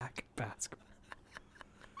basketball.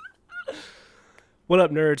 What up,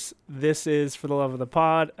 nerds? This is For the Love of the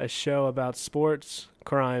Pod, a show about sports,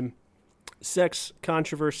 crime, sex,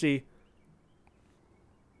 controversy,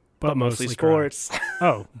 but mostly sports.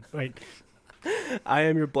 Oh, wait. I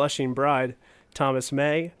am your blushing bride, Thomas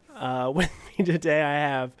May. With me today, I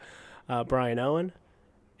have Brian Owen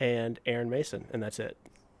and Aaron Mason, and that's it.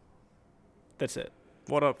 That's it.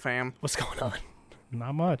 What up, fam? What's going on?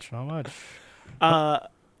 Not much.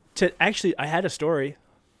 Actually, I had a story,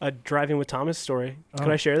 a driving with Thomas story. Oh.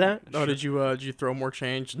 Could I share that? Oh, did you throw more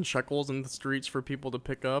change and shekels in the streets for people to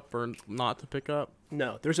pick up or not to pick up?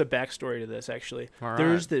 No, there's a backstory to this, actually. All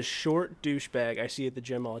There's right. this short douchebag I see at the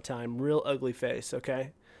gym all the time, real ugly face,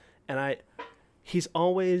 okay? And he's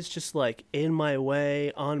always just, like, in my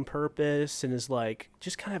way on purpose and is, like,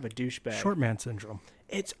 just kind of a douchebag. Short man syndrome.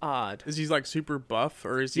 It's odd. Is he like super buff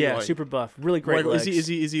or is he Yeah, like super buff. Really great like, legs. is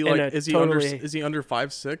he And like a is he totally- under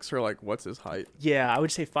 5'6" or like what's his height? Yeah, I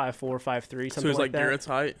would say 5'4", 5'3", something So he's like that. Garrett's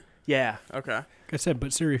height? Yeah, Okay. Like I said,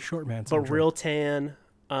 but serious short man syndrome. but real tan.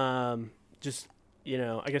 Just, you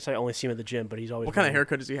know, I guess I only see him at the gym, but he's always What kind of wearing-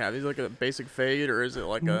 haircut does he have? Is he like a basic fade or is it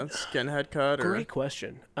like a skinhead cut? Or Great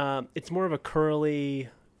question. It's more of a curly,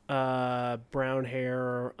 brown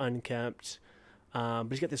hair, unkempt. But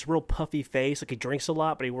he's got this real puffy face. Like he drinks a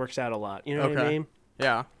lot, but he works out a lot. You know what I Okay. mean?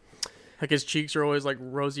 Yeah. Like his cheeks are always like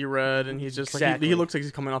rosy red, and he's just like Exactly. he looks like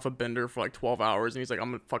he's coming off a bender for like 12 hours, and he's like,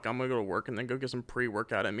 I'm gonna go to work and then go get some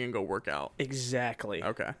pre-workout at me and go work out. Exactly.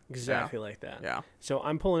 Okay. Exactly like that. Yeah. So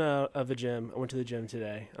I'm pulling out of the gym. I went to the gym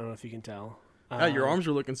today. I don't know if you can tell. Yeah, your arms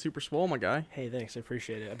are looking super swole, my guy. Hey, thanks. I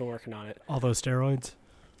appreciate it. I've been working on it. All those steroids.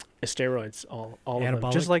 Steroids, all of them.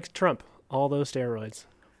 Anabolic? Just like Trump. All those steroids.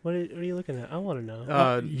 What are you looking at? I want to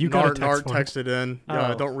know. You got a text Nart for it. texted in.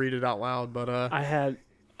 Oh. Don't read it out loud, but I had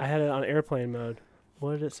it on airplane mode.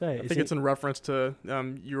 What did it say? I think it's in reference to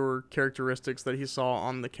your characteristics that he saw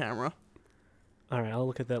on the camera. All right, I'll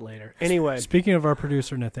look at that later. Anyway, Speaking of our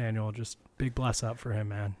producer, Nathaniel, just big bless up for him,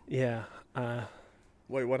 man. yeah.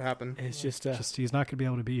 Wait, what happened? It's just Just he's not going to be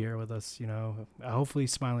able to be here with us, you know. Hopefully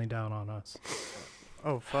he's smiling down on us.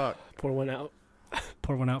 Oh fuck. pour one out.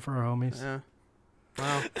 Pour one out for our homies. Yeah.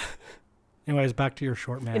 Wow. Anyways, back to your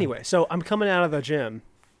short man. Anyway, so I'm coming out of the gym,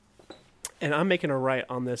 and I'm making a right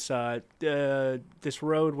on this this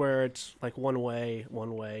road where it's like one way,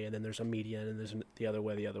 and then there's a median, and there's the other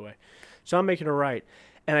way. So I'm making a right,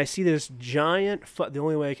 and I see this giant, the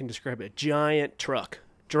only way I can describe it, giant truck,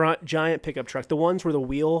 giant pickup truck, the ones where the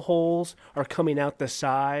wheel holes are coming out the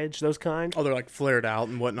sides, those kind. Oh, they're like flared out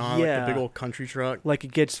and whatnot. Like Yeah. the big old country truck. Like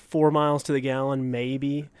it gets 4 miles to the gallon,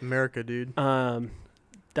 maybe. America, dude.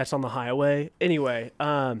 That's on the highway. Anyway,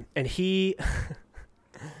 and he,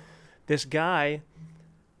 this guy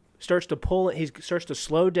starts to pull it. He starts to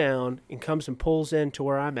slow down and comes and pulls in to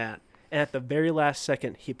where I'm at. And at the very last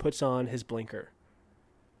second, he puts on his blinker.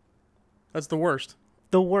 That's the worst.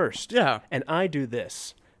 The worst. Yeah. And I do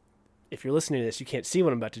this. If you're listening to this, you can't see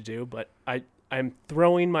what I'm about to do, but I'm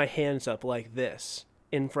throwing my hands up like this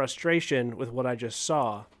in frustration with what I just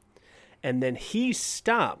saw. And then he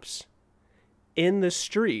stops in the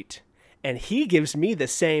street, and he gives me the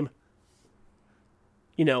same,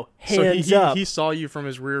 hands so up. he saw you from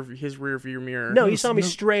his rear view mirror. No, he saw me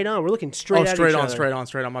straight on. We're looking straight at straight each on, other.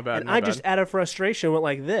 straight on. My bad. And my I bad. just, out of frustration, went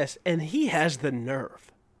like this, and he has the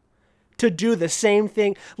nerve to do the same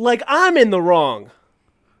thing like I'm in the wrong.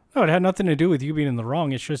 No, it had nothing to do with you being in the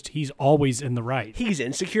wrong. It's just he's always in the right. He's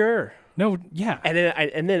insecure. No, yeah.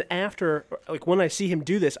 And then after, like, when I see him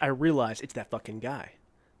do this, I realize it's that fucking guy,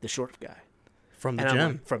 the short guy. from the And I'm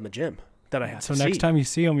gym. like, from the gym that I have So to next see. time you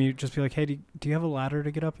see him, you just be like, hey, do you have a ladder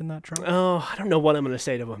to get up in that truck? Oh, I don't know what I'm going to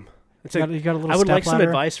say to him. It's You got a little I would step like some ladder?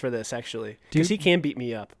 advice for this, actually, Do you- because he can beat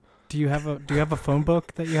me up. Do you have a phone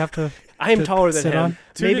book that you have to? I am to taller than sit him. on?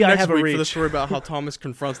 Tune Maybe in I next have a week for the reach. story about how Thomas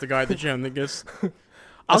confronts the guy at the gym that gets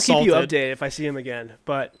I'll keep you assaulted. updated if I see him again.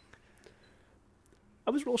 But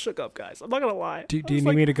I was real shook up, guys. I'm not going to lie. Do I you was need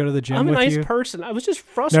like, me to go to the gym I'm a with nice you? person. I was just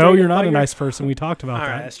frustrated. No, you're not by a your- nice person. We talked about All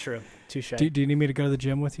right, that. that's true. Touche. Do you need me to go to the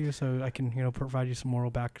gym with you so I can, provide you some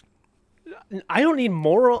moral back? I don't need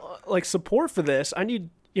moral support for this. I need,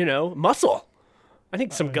 muscle. I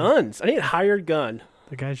need some guns. I need a hired gun.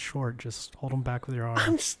 The guy's short. Just hold him back with your arm.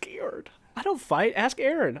 I'm scared. I don't fight. Ask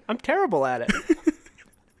Aaron. I'm terrible at it.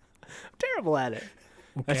 I'm terrible at it.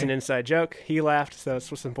 That's Okay. an inside joke. He laughed, so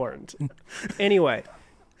that's what's important. Anyway,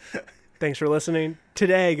 thanks for listening.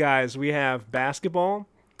 Today, guys, we have basketball,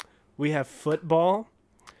 we have football,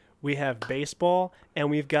 we have baseball, and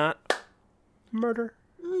we've got murder.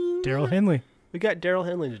 Darryl Henley. We got Darryl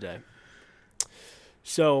Henley today.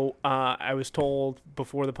 So I was told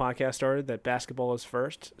before the podcast started that basketball is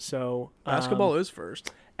first. So Basketball is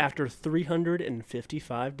first. after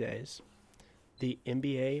 355 days, the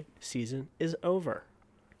NBA season is over,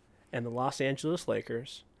 and the Los Angeles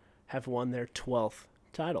Lakers have won their 12th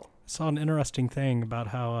title. I saw an interesting thing about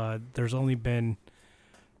how there's only been,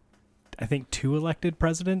 I think, 2 elected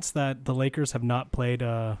presidents that the Lakers have not played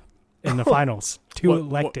in the finals. 2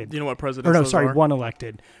 elected. Do you know what presidents Or no, those sorry, are? 1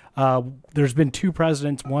 elected. There's been 2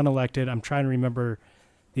 presidents, 1 elected. I'm trying to remember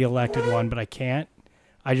the elected one, but I can't.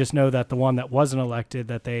 I just know that the one that wasn't elected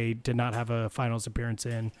that they did not have a finals appearance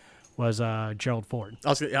in was Gerald Ford.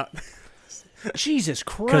 Yeah. Jesus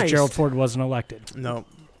Because Christ. Gerald Ford wasn't elected. No.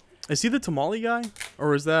 Is he the tamale guy? Or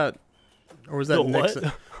was that The what?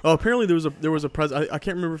 Nixon? Oh, apparently there was a president. I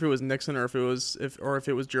can't remember if it was Nixon or if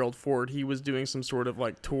it was Gerald Ford. He was doing some sort of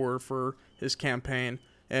like tour for his campaign,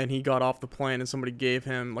 and he got off the plane and somebody gave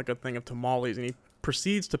him like a thing of tamales, and he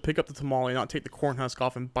proceeds to pick up the tamale, not take the corn husk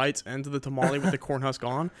off, and bites into the tamale with the corn husk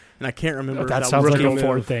on. And I can't remember. That if sounds was like rookie a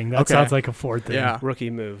Ford move. thing. That Okay. sounds like a Ford thing. Yeah.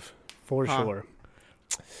 Rookie move, for Huh. sure.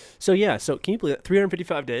 So, yeah, can you believe that?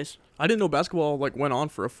 355 days? I didn't know basketball like went on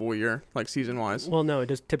for a full year, like season wise. Well, no,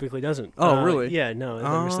 it typically doesn't. Oh, really? Yeah, no,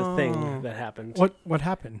 there was a Oh. thing that happened What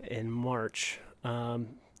happened? in March. I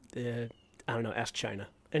don't know, ask China.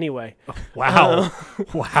 Anyway. Wow.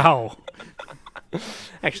 Wow.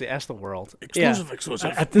 Actually, ask the world.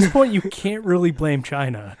 Exclusive. At this point, you can't really blame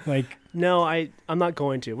China. Like, No, I'm not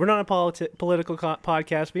going to. We're not a political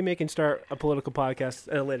podcast. We may can start a political podcast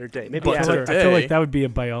at a later date. Maybe But I feel, after like, I feel like that would be a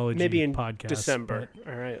biology maybe in podcast. December.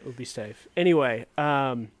 All right, we'll be safe. Anyway,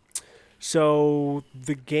 so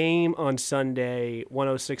the game on Sunday,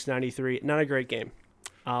 106-93, not a great game.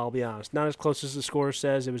 I'll be honest. Not as close as the score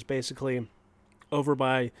says. It was basically over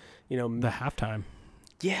by, The halftime.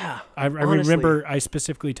 yeah. I remember I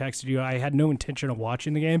specifically texted you. I had no intention of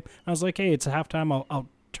watching the game. I was like, hey, it's a halftime. I'll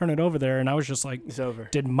turn it over there. And I was just like, It's over.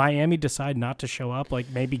 did Miami decide not to show up? Like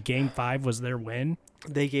maybe game 5 was their win?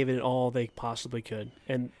 They gave it all they possibly could,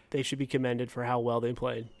 and they should be commended for how well they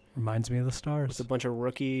played. Reminds me of the With Stars. a bunch of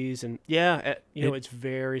rookies, and it's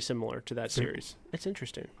very similar to that series. It's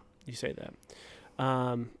interesting you say that.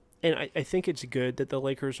 And I think it's good that the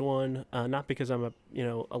Lakers won, not because I'm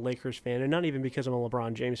a Lakers fan, and not even because I'm a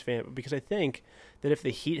LeBron James fan, but because I think that if the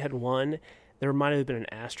Heat had won, there might have been an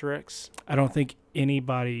asterisk. I don't think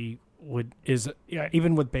anybody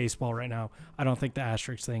even with baseball right now, I don't think the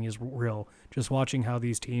asterisk thing is real. Just watching how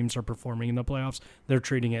these teams are performing in the playoffs, they're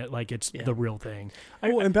treating it like it's the real thing.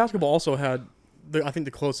 And basketball also had, I think,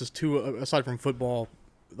 the closest to, aside from football,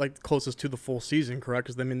 like closest to the full season, correct?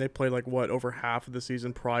 Because they played like over half of the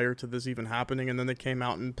season prior to this even happening, and then they came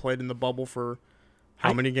out and played in the bubble for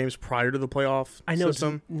how many games prior to the playoff I know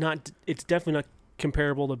system? it's definitely not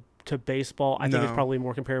comparable to baseball. I think it's No. probably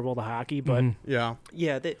more comparable to hockey, but Yeah.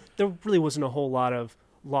 there really wasn't a whole lot of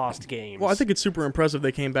lost games. Well, I think it's super impressive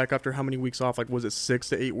they came back after how many weeks off? Like, was it 6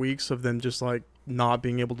 to 8 weeks of them just like not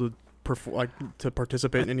being able to to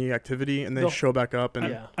participate in any activity, and then show back up?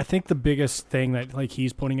 And I think the biggest thing that like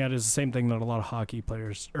he's pointing at is the same thing that a lot of hockey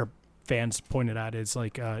players or fans pointed at is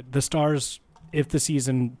like the Stars, if the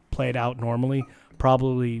season played out normally,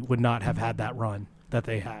 probably would not have had that run that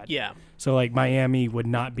they had. Yeah. So like Miami would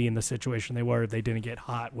not be in the situation they were if they didn't get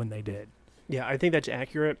hot when they did. Yeah, I think that's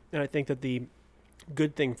accurate, and I think that the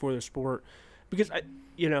good thing for the sport, because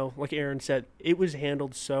like Aaron said, it was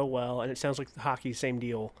handled so well, and it sounds like hockey, same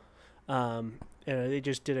deal. And they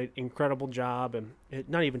just did an incredible job, and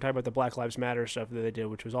not even talking about the Black Lives Matter stuff that they did,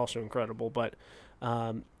 which was also incredible, but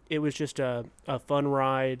it was just a fun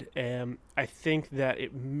ride, and I think that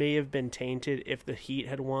it may have been tainted if the Heat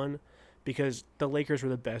had won, because the Lakers were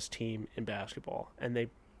the best team in basketball, and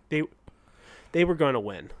they were going to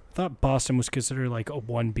win. I thought Boston was considered like a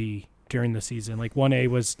 1B during the season. Like 1A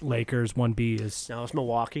was Lakers, 1B is Now it's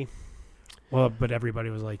Milwaukee. well, but everybody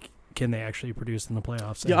was like, can they actually produce in the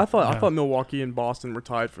playoffs? yeah, And I thought no. Milwaukee and Boston were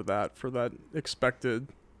tied for that expected.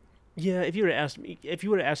 Yeah, if you would have asked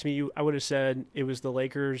me, I would have said it was the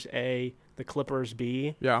Lakers A, the Clippers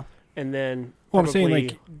B, Yeah. and then Well, I'm saying, probably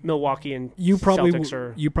like, Milwaukee and You probably Celtics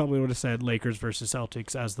are. you probably would have said Lakers versus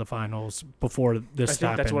Celtics as the finals before this I think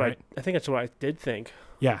happened, that's what right? I think that's what I did think.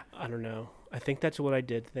 Yeah. I don't know. I think that's what I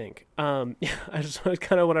did think. Yeah, that's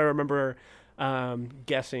kind of what I remember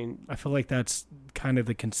guessing. I feel like that's kind of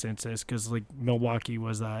the consensus because like Milwaukee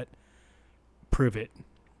was that prove it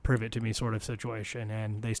to me sort of situation,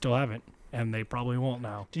 and they still haven't, and they probably won't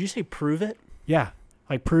now. Did you say prove it? Yeah,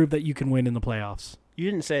 like prove that you can win in the playoffs.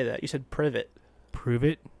 You didn't say that. You said privet. Prove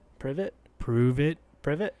it. Privet? Prove it.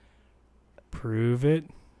 Privet? Prove it.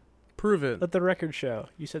 Prove it. Let the record show.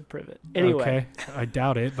 You said privet. Anyway. Okay, I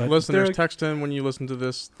doubt it, but Listeners, text in when you listen to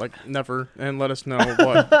this, like never, and let us know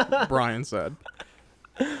what Brian said.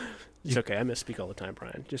 It's okay. I misspeak all the time,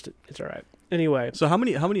 Brian. It's all right. Anyway. So how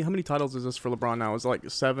many titles is this for LeBron now? Is it like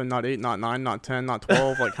 7, not 8, not 9, not 10, not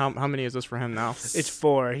 12? Like how many is this for him now? It's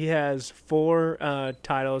 4. He has 4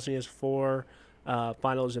 titles, and he has 4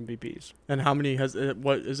 Finals MVPs. And how many has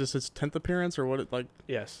what is this his 10th appearance or what? Like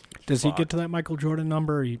Yes. does he get to that Michael Jordan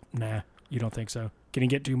number? Or nah, you don't think so. Can he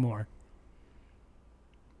get 2 more?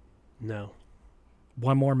 No.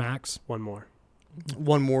 1 more max? 1 more.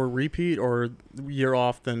 one more repeat or year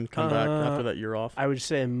off, then come back after that year off? I would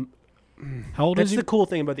say. How old That's is he? the cool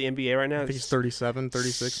thing about the NBA right now. I think he's 37,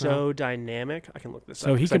 36 so now. dynamic. I can look this up.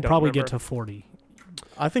 So he 'cause I could don't probably remember. get to 40.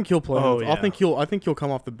 I think he'll play. Oh, I yeah. think he'll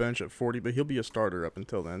come off the bench at 40, but he'll be a starter up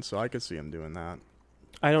until then. So I could see him doing that.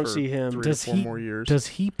 I don't for see him. 3 Does to 4 he- more years. Does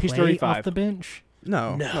he He's play 35. off the bench?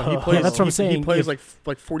 No, No. he plays. That's what I'm He saying. plays If-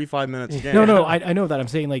 like 45 minutes a game. No, I know that. I'm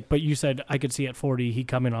saying like, but you said I could see at 40 he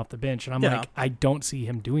coming off the bench, and I'm Yeah. like, I don't see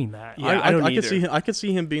him doing that. Yeah, I don't could either. see him. I could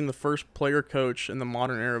see him being the first player coach in the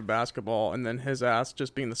modern era of basketball, and then his ass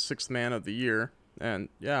just being the 6th man of the year. And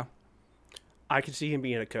yeah, I could see him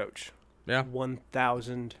being a coach. yeah.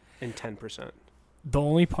 1,010%. The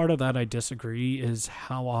only part of that I disagree is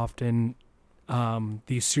how often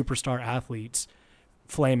these superstar athletes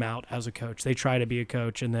flame out as a coach. They try to be a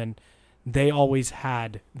coach, and then they always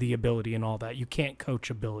had the ability and all that. You can't coach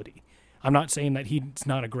ability. I'm not saying that he's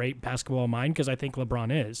not a great basketball mind, because I think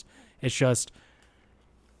LeBron is. It's just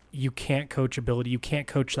you can't coach ability. You can't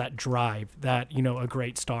coach that drive that, a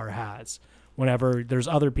great star has. Whenever there's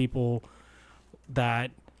other people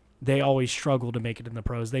that they always struggle to make it in the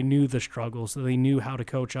pros. They knew the struggle, so they knew how to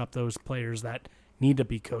coach up those players that need to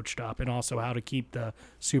be coached up, and also how to keep the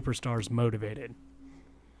superstars motivated.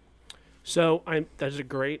 So that is a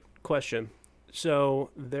great question.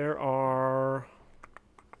 So there are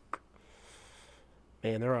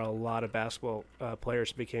a lot of basketball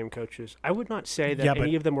players who became coaches. I would not say that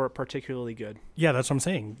any of them were particularly good. Yeah, that's what I'm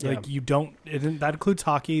saying. Yeah. Like that includes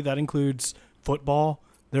hockey, that includes football.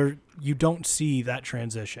 You don't see that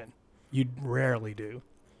transition. You rarely do.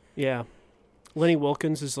 Yeah. Lenny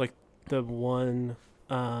Wilkins is like the one.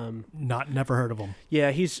 Never heard of him.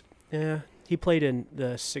 Yeah, he played in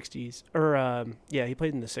the 60s. He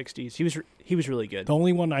played in the 60s. He was really good. The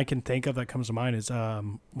only one I can think of that comes to mind is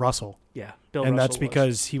Russell. Yeah, Bill and Russell that's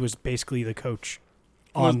because he was basically the coach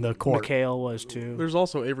on the court. McHale was too. There's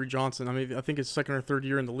also Avery Johnson. I mean, I think his 2nd or 3rd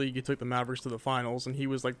year in the league, he took the Mavericks to the finals, and he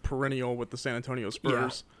was like perennial with the San Antonio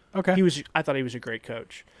Spurs. Okay. I thought he was a great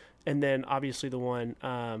coach. And then obviously the one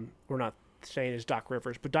we're not saying is Doc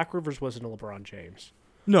Rivers, but Doc Rivers wasn't a LeBron James.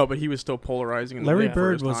 No, but he was still polarizing. In Larry the league for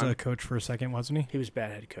Bird his was time. a coach for a second, wasn't he? He was a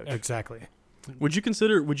bad head coach. Exactly. Would you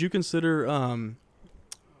consider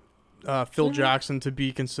Phil Jackson to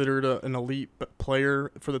be considered an elite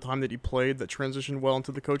player for the time that he played that transitioned well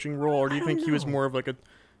into the coaching role, or do you think he was more of like a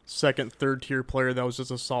 2nd, 3rd tier player that was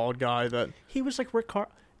just a solid guy that He was like Rick Carr.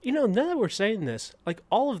 Now that we're saying this, like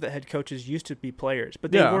all of the head coaches used to be players,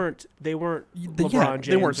 but they weren't LeBron James.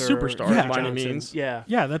 they weren't superstars or by any Johnson. means. Yeah.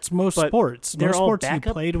 Yeah, that's most But sports. they're Most all sports you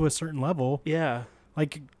backup- play to a certain level. Yeah.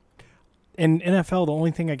 Like in NFL, the only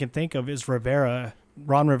thing I can think of is Rivera.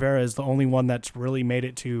 Ron Rivera is the only one that's really made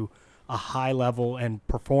it to a high level and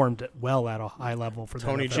performed well at a high level for the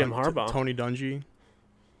NFL. Jim Harbaugh. Tony Dungy.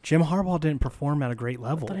 Jim Harbaugh didn't perform at a great I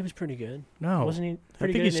level. thought he was pretty good. No. Wasn't he I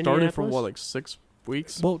pretty think good he in started for Indianapolis? like 6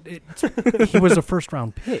 weeks. Well, he was a first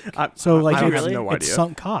round pick. So like I it's, have no it's idea.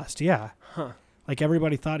 sunk cost. Yeah. Huh. Like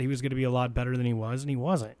everybody thought he was going to be a lot better than he was, and he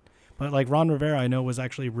wasn't. But like Ron Rivera, I know was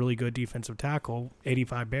actually a really good defensive tackle,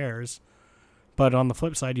 85 Bears. But on the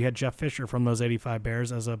flip side, you had Jeff Fisher from those 85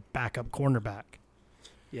 Bears as a backup cornerback.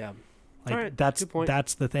 Yeah. Like All right, that's good point.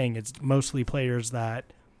 that's the thing. It's mostly players that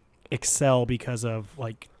excel because of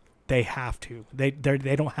like they have to. They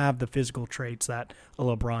don't have the physical traits that a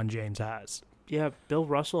LeBron James has. Yeah, Bill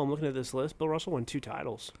Russell, I'm looking at this list. Bill Russell won 2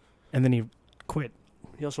 titles. And then he quit.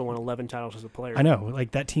 He also won 11 titles as a player. I know,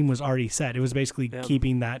 like that team was already set. It was basically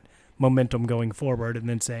keeping that momentum going forward and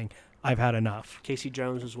then saying, "I've had enough." Casey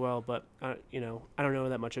Jones as well, but I don't know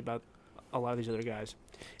that much about a lot of these other guys.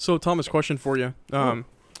 So, Thomas, question for you.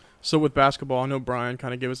 So with basketball, I know Brian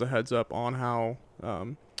kind of gave us a heads up on how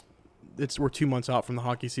we're 2 months out from the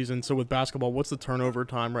hockey season. So with basketball, what's the turnover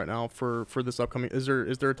time right now for this upcoming? Is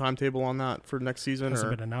there a timetable on that for next season?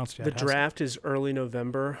 Hasn't been announced yet. The draft is early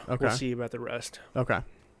November. Okay. We'll see about the rest. Okay.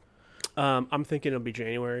 I'm thinking it'll be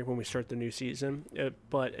January when we start the new season.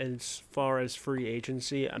 But as far as free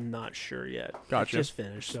agency, I'm not sure yet. Gotcha. It just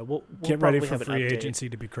finished, so we'll Get ready probably for have an free update. agency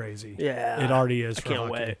to be crazy. Yeah, It already is I for can't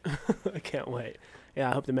hockey. wait. I can't wait. Yeah,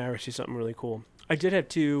 I hope the Mavericks do something really cool. I did have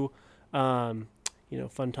two, fun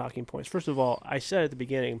talking points. First of all, I said at the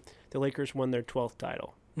beginning the Lakers won their 12th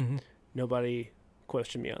title. Mm-hmm. Nobody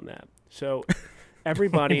questioned me on that. So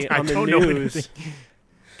everybody I on the don't know news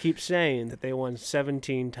keeps saying that they won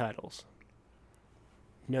 17 titles.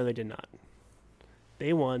 No, they did not.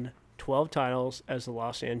 They won 12 titles as the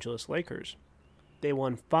Los Angeles Lakers. They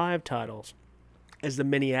won 5 titles as the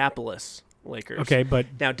Minneapolis Lakers. Okay, but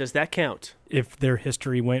Now, does that count? if their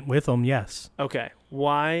history went with them, yes. Okay.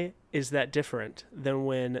 Why is that different than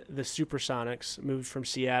when the Supersonics moved from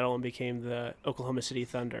Seattle and became the Oklahoma City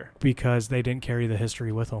Thunder? Because they didn't carry the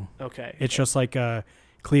history with them. Okay. It's just like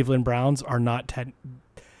Cleveland Browns are not I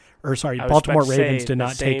was Baltimore about to Ravens say did the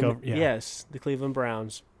not take same- over. Yeah. Yes, the Cleveland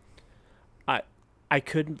Browns.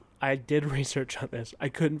 I did research on this. I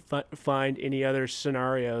couldn't find any other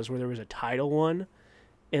scenarios where there was a title won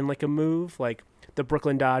in like a move, like the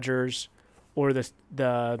Brooklyn Dodgers or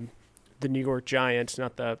the New York Giants,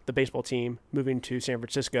 not the baseball team, moving to San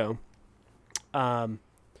Francisco.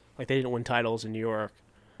 Like they didn't win titles in New York,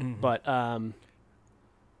 Mhm. but The-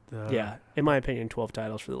 yeah, in my opinion, 12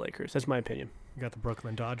 titles for the Lakers. That's my opinion. You got the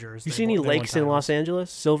Brooklyn Dodgers. You They see any won- they won lakes in titles. Los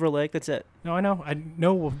Angeles? Silver Lake. That's it. No, I know. I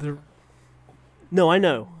know the No, I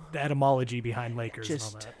know. etymology behind Lakers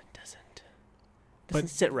Just and all that. doesn't But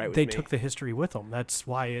sit right with They me. took the history with them. That's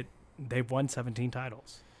why they've won 17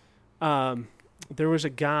 titles. There was a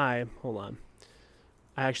guy. Hold on.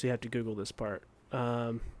 I actually have to Google this part.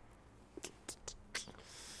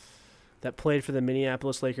 That played for the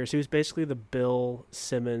Minneapolis Lakers. He was basically the Bill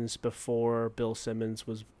Simmons before Bill Simmons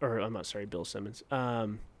was, or I'm not sorry, Bill Simmons. He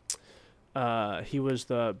was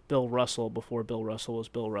the Bill Russell before Bill Russell was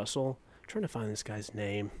Bill Russell. I'm trying to find this guy's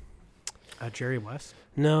name. Jerry West,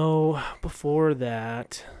 No, before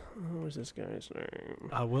that. What was this guy's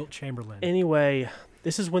name? Wilt Chamberlain. Anyway,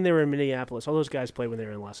 this is when they were in Minneapolis. All those guys played when they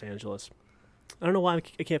were in Los Angeles. I don't know why I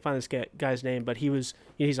can't find this guy's name, but he's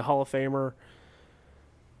a Hall of Famer.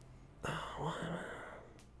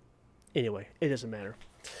 Anyway, it doesn't matter.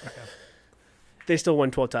 Okay. They still won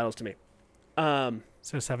 12 titles to me.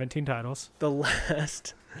 So 17 titles. The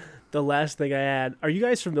last thing I had. Are you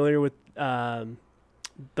guys familiar with the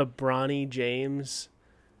Bronny James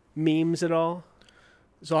memes at all?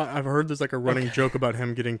 So I've heard there's like a running joke about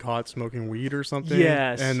him getting caught smoking weed or something.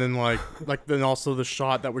 Yes. And then then also the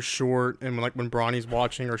shot that was short and like when Bronny's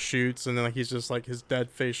watching or shoots and then like he's just like his dead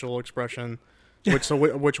facial expression.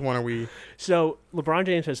 Which one are we? So LeBron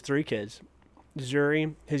James has 3 kids.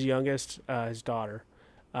 Zuri, his youngest, his daughter,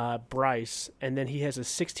 Bryce, and then he has a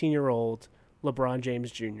 16-year-old LeBron James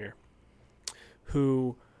Jr.,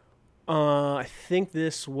 who I think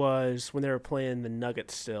this was when they were playing the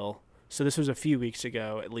Nuggets still. So this was a few weeks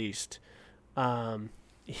ago at least.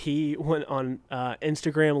 He went on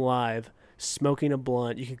Instagram Live smoking a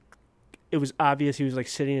blunt. It was obvious he was like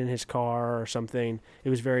sitting in his car or something. It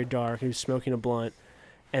was very dark. He was smoking a blunt.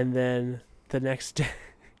 And then the next day,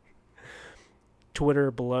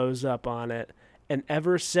 Twitter blows up on it. And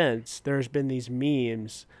ever since, there's been these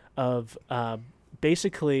memes of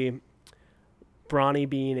basically Bronny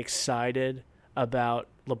being excited about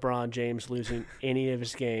LeBron James losing any of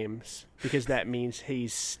his games because that means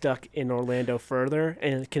he's stuck in Orlando further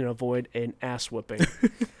and can avoid an ass whipping.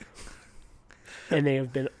 And they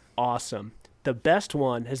have been awesome. The best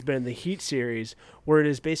one has been the Heat series, where it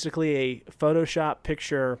is basically a Photoshop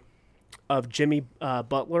picture of Jimmy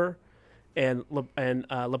Butler and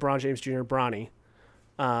LeBron James Jr. Bronny,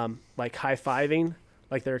 like high-fiving,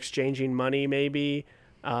 like they're exchanging money maybe.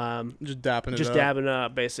 Just dapping it up. Dabbing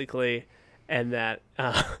up, basically. And that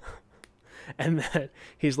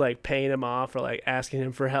he's like paying him off or like asking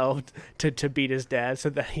him for help to beat his dad so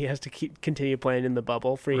that he has to continue playing in the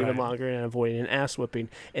bubble for even Right. longer and avoiding an ass whipping.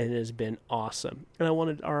 And it has been awesome. And I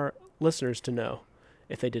wanted our listeners to know,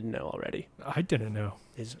 if they didn't know already. I didn't know.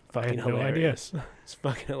 It's I fucking had no idea. hilarious. It's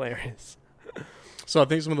fucking hilarious. So I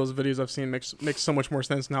think some of those videos I've seen makes so much more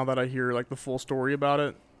sense now that I hear like the full story about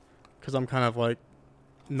it, because I'm kind of like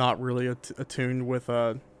not really attuned with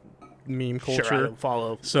meme culture. Sure, I don't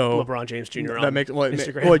follow So LeBron James Jr. That on makes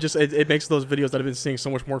Instagram. it makes those videos that I've been seeing so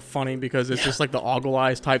much more funny because it's just like the ogle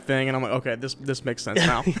eyes type thing, and I'm like, okay, this makes sense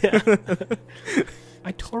now.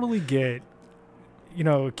 I totally get,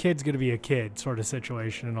 a kid's going to be a kid sort of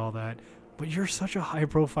situation and all that. But you're such a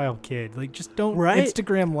high-profile kid. Like, just don't Right?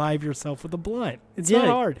 Instagram live yourself with a blunt. It's not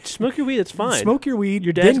hard. Smoke your weed. It's fine. Smoke your weed.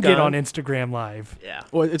 Your dad's then get gone. on Instagram live. Yeah.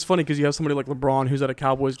 Well, it's funny because you have somebody like LeBron who's at a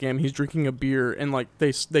Cowboys game. He's drinking a beer, and like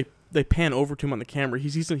they pan over to him on the camera. He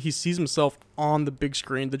sees himself on the big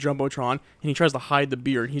screen, the jumbotron, and he tries to hide the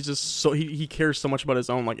beer. And he's just so he cares so much about his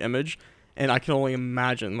own like image, and I can only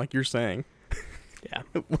imagine, like you're saying, Yeah.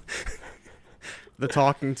 the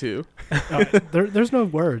talking to. There's no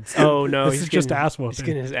words. Oh no, This is just ass whooping. He's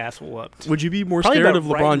getting his ass whooped. Would you be more Probably scared about of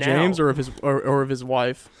right LeBron now. James or of his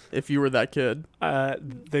wife if you were that kid?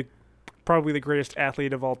 Probably the greatest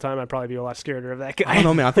athlete of all time. I'd probably be a lot scarier of that guy. I don't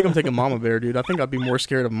know, man. I think I'm taking Mama Bear, dude. I think I'd be more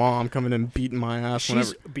scared of Mom coming in beating my ass.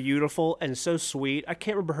 She's beautiful and so sweet. I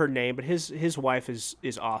can't remember her name, but his wife is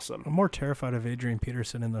awesome. I'm more terrified of Adrian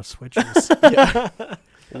Peterson and the switches.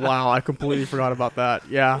 Wow, I completely forgot about that.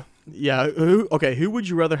 Yeah. Who would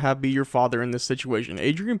you rather have be your father in this situation?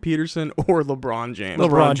 Adrian Peterson or LeBron James?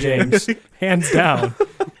 LeBron James, hands down.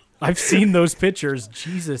 I've seen those pictures.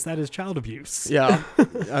 Jesus, that is child abuse. Yeah.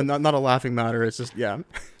 Not a laughing matter. It's just, yeah.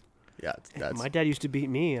 Yeah. My dad used to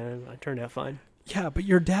beat me, and I turned out fine. Yeah, but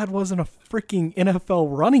your dad wasn't a freaking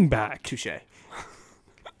NFL running back. Touche.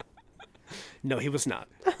 No, he was not.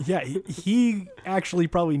 Yeah, he actually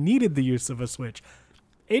probably needed the use of a switch.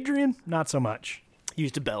 Adrian, not so much. He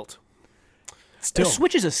used a belt. Still, A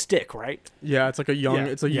switch is a stick, right? Yeah, it's like a young,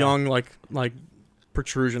 Yeah, young like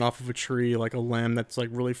protrusion off of a tree, like a limb that's like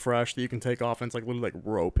really fresh that you can take off, and it's like literally like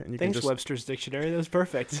rope, and you Thanks, can just. Webster's Dictionary. That was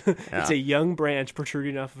perfect. Yeah. It's a young branch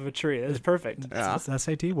protruding off of a tree. That was perfect. Yeah. It's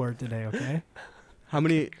SAT word today, okay? How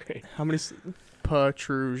many Great.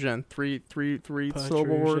 protrusion? Three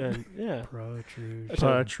syllable word. Protrusion. Yeah. Protrusion.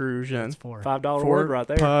 Protrusion. That's four. $5 word right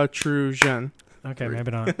there. Protrusion. Okay, maybe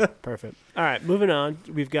not. Perfect. All right, moving on.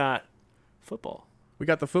 We've got football. We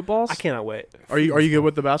got the footballs. I cannot wait. Are you good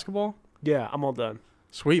with the basketball? Yeah, I'm all done.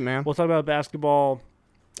 Sweet, man. We'll talk about basketball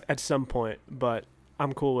at some point, but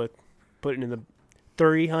I'm cool with putting in the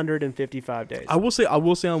 355 days. I will say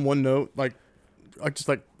on one note, I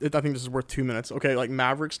think this is worth 2 minutes. Okay, like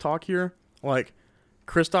Mavericks talk here, like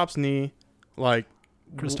Kristaps knee, like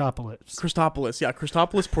Christopoulos. yeah,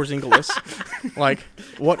 Christopoulos Porzingis, like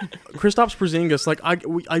what Kristaps Porzingis, like I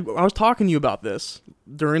was talking to you about this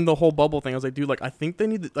during the whole bubble thing. I was like, dude, like I think they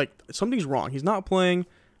need something's wrong. He's not playing.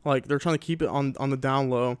 Like they're trying to keep it on the down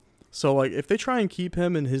low. So like if they try and keep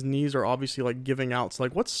him and his knees are obviously like giving out, so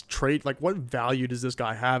like what value does this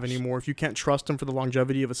guy have anymore if you can't trust him for the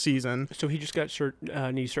longevity of a season? So he just got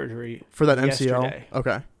knee surgery For that yesterday. MCL?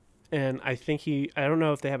 Okay. And I think I don't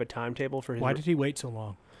know if they have a timetable for his. Why did he wait so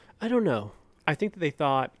long? I don't know. I think that they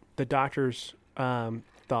thought, the doctors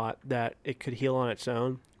thought that it could heal on its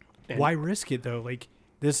own. And Why risk it, though? Like,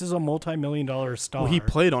 this is a multi-million-dollar star. Well, he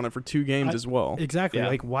played on it for 2 games as well. Exactly. Yeah.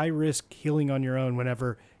 Like, why risk healing on your own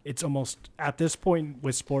whenever it's almost, at this point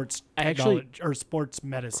with sports technology or sports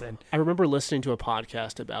medicine? I remember listening to a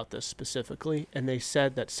podcast about this specifically, and they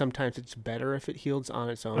said that sometimes it's better if it heals on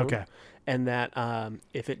its own. Okay. And that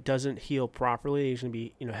if it doesn't heal properly, it's going to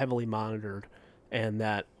be heavily monitored, and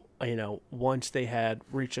that once they had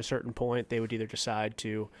reached a certain point, they would either decide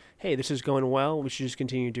to, hey, this is going well, we should just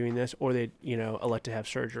continue doing this, or they'd elect to have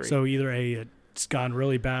surgery. So either A, it's gone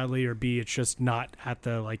really badly, or B, it's just not at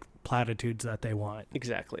the platitudes that they want.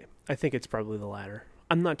 Exactly. I think it's probably the latter.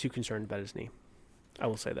 I'm not too concerned about his knee. I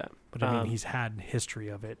will say that. But I mean, he's had history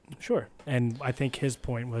of it. Sure. And I think his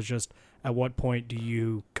point was just, at what point do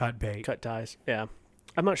you cut bait? Cut ties. Yeah.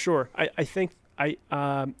 I'm not sure. I think I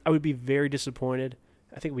would be very disappointed.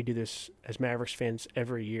 I think we do this as Mavericks fans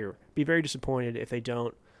every year. Be very disappointed if they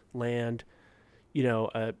don't land,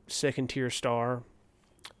 a second-tier star.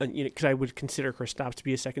 Because I would consider Kristaps to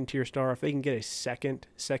be a second-tier star. If they can get a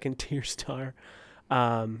second-tier star,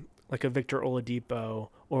 like a Victor Oladipo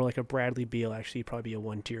or like a Bradley Beal, actually he'd probably be a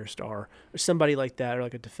one-tier star, or somebody like that, or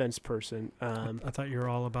like a defense person. I thought you were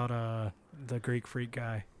all about the Greek freak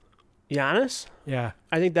guy. Giannis? Yeah.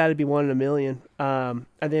 I think that'd be 1 in a million. I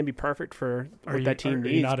think it'd be perfect for what that team are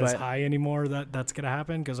needs. you not as but high anymore that's going to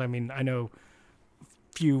happen? Because, I mean, I know a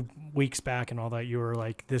few weeks back and all that, you were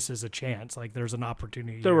like, this is a chance. Like, there's an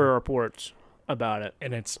opportunity. there here. were reports about it.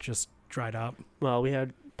 And it's just dried up. Well, we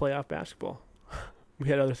had playoff basketball. We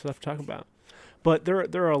had other stuff to talk about. But there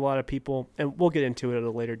are a lot of people, and we'll get into it at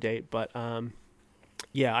a later date. But,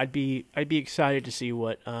 yeah, I'd be excited to see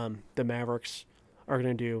what the Mavericks are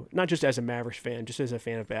going to do, not just as a Mavericks fan, just as a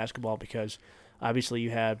fan of basketball, because obviously you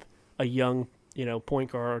have a young,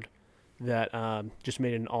 point guard that just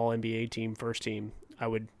made an All-NBA team, first team. I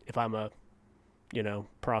would, if I'm a,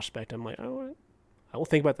 prospect, I'm like, I will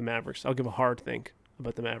think about the Mavericks. I'll give a hard think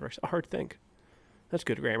about the Mavericks. A hard think. That's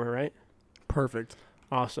good grammar, right? Perfect.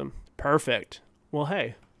 Awesome. Perfect. Well,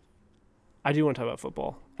 hey, I do want to talk about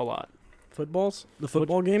football a lot. Footballs? The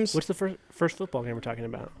football games? What's the first football game we're talking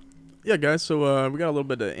about? Yeah, guys. So we got a little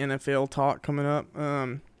bit of NFL talk coming up.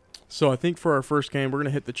 So I think for our first game, we're going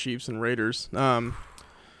to hit the Chiefs and Raiders.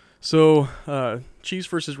 Chiefs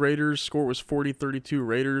versus Raiders, score was 40-32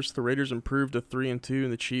 Raiders. The Raiders improved to 3-2,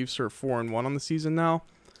 and the Chiefs are 4-1 on the season now.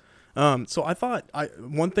 So I thought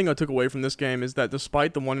one thing I took away from this game is that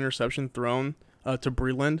despite the one interception thrown to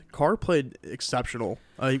Breland, Carr played exceptional.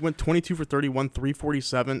 He went 22 for 31,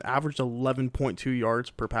 347, averaged 11.2 yards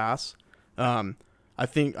per pass. I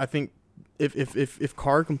think if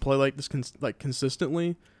Carr can play like this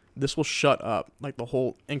consistently, this will shut up like the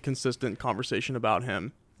whole inconsistent conversation about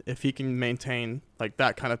him. If he can maintain like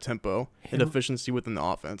that kind of tempo and efficiency within the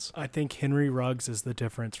offense, I think Henry Ruggs is the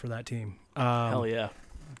difference for that team. Hell yeah.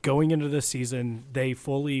 Going into this season, they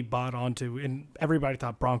fully bought onto, and everybody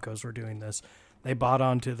thought Broncos were doing this. They bought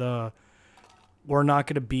onto we're not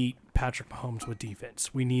going to beat Patrick Mahomes with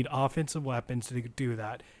defense. We need offensive weapons to do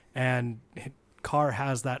that. And Carr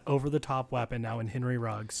has that over-the-top weapon now in Henry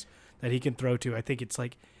Ruggs that he can throw to. I think it's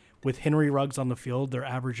like with Henry Ruggs on the field, they're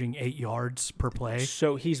averaging 8 yards per play.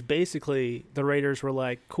 So he's basically, the Raiders were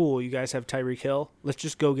like, cool, you guys have Tyreek Hill. Let's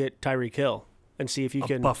just go get Tyreek Hill and see if you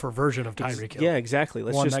can. A buffer version of Tyreek Hill. Yeah, exactly.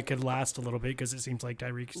 One that could last a little bit because it seems like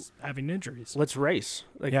Tyreek's having injuries. Let's race,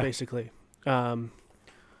 basically. Well,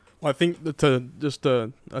 I think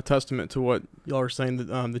a testament to what y'all are saying,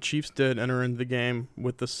 that the Chiefs did enter into the game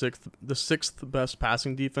with the sixth best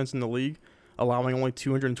passing defense in the league, allowing only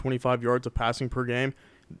 225 yards of passing per game.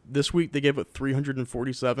 This week they gave it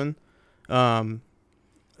 347. So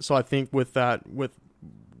I think with that,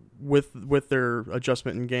 with their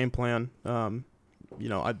adjustment in game plan, I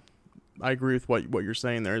agree with what you're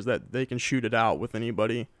saying there, is that they can shoot it out with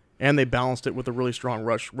anybody. And they balanced it with a really strong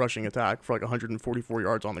rushing attack for like 144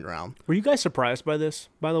 yards on the ground. Were you guys surprised by this,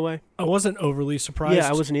 by the way? I wasn't overly surprised. Yeah,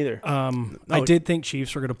 I wasn't either. I did think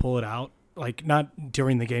Chiefs were going to pull it out. Like, not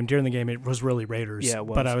during the game. During the game, it was really Raiders. Yeah, it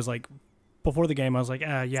was. But I was like, before the game, I was like,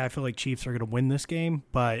 I feel like Chiefs are going to win this game.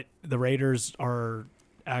 But the Raiders are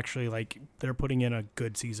actually, like, they're putting in a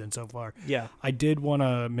good season so far. Yeah. I did want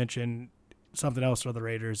to mention something else for the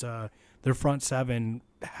Raiders. Their front seven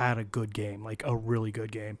had a good game, like a really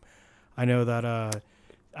good game. I know that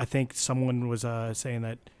I think someone was saying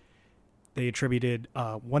that they attributed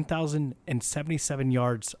 1,077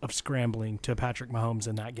 yards of scrambling to Patrick Mahomes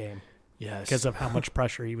in that game. Yes. Because of how much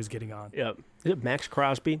pressure he was getting on. Yep. Is it Max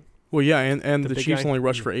Crosby? Well, yeah, and the Chiefs guy? only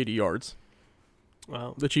rushed for 80 yards.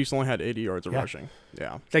 Wow. The Chiefs only had 80 yards of rushing.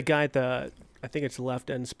 Yeah. That guy at I think it's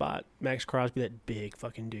left end spot, Max Crosby, that big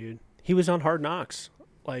fucking dude. He was on Hard Knocks.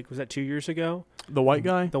 Like, was that 2 years ago? The white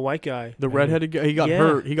guy? The white guy. The redheaded guy? He got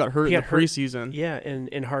hurt. He got hurt in the preseason. Yeah,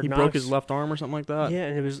 in Hard Knocks. He broke his left arm or something like that. Yeah,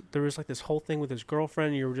 and there was like this whole thing with his girlfriend,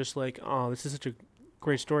 and you were just like, oh, this is such a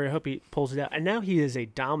great story. I hope he pulls it out. And now he is a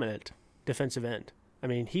dominant defensive end. I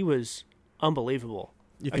mean, he was unbelievable.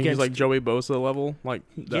 You think he's like Joey Bosa level? Like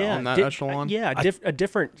on that echelon? Yeah, a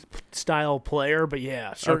different style player, but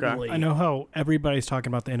yeah, certainly. I know how everybody's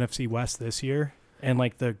talking about the NFC West this year and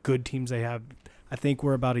like the good teams they have. I think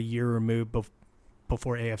we're about a year removed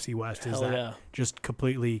before AFC West is just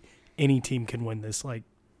completely any team can win this like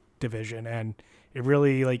division, and it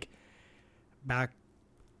really like back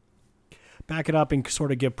it up and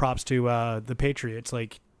sort of give props to the Patriots.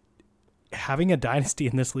 Like having a dynasty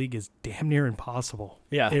in this league is damn near impossible.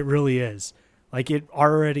 Yeah, it really is. Like it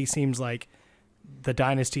already seems like the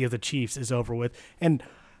dynasty of the Chiefs is over with, and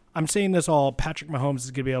I'm saying this all, Patrick Mahomes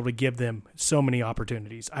is going to be able to give them so many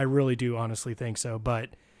opportunities. I really do honestly think so, but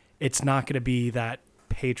it's not going to be that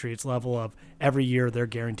Patriots level of every year they're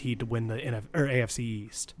guaranteed to win the AFC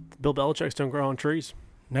East. Bill Belichick's don't grow on trees.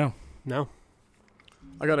 No.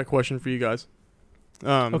 I got a question for you guys.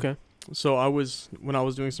 Okay. So when I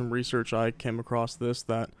was doing some research, I came across this,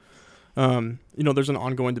 that, there's an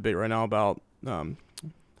ongoing debate right now about,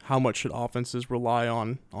 how much should offenses rely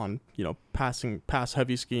on pass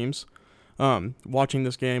heavy schemes. Watching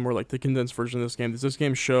this game, or like the condensed version of this game, does this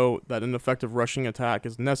game show that an effective rushing attack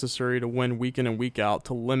is necessary to win week in and week out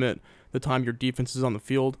to limit the time your defense is on the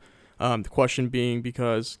field? The question being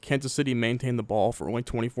because Kansas City maintained the ball for only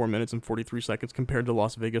 24 minutes and 43 seconds compared to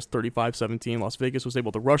Las Vegas 35-17. Las Vegas was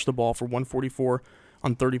able to rush the ball for 144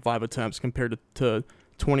 on 35 attempts compared to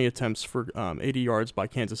 20 attempts for 80 yards by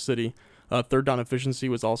Kansas City. Third down efficiency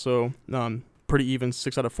was also pretty even,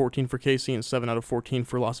 6 out of 14 for KC and 7 out of 14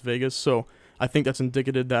 for Las Vegas. So I think that's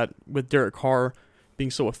indicative that with Derek Carr being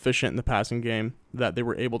so efficient in the passing game, that they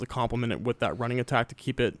were able to complement it with that running attack to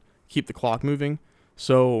keep the clock moving.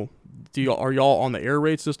 So, are y'all on the air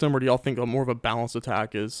raid system, or do y'all think more of a balanced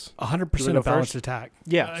attack is 100% a balanced attack.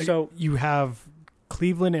 Yeah. So you have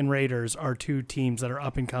Cleveland and Raiders are two teams that are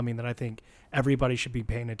up and coming that I think everybody should be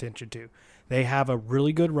paying attention to. They have a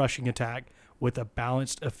really good rushing attack with a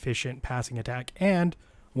balanced, efficient passing attack, and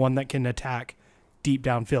one that can attack deep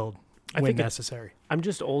downfield when necessary. I'm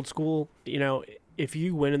just old school. You know, if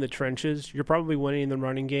you win in the trenches, you're probably winning in the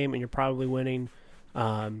running game, and you're probably winning,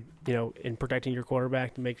 in protecting your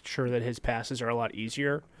quarterback to make sure that his passes are a lot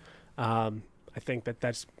easier. I think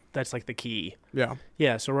that's like the key. Yeah.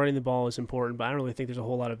 Yeah, so running the ball is important, but I don't really think there's a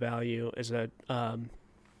whole lot of value as a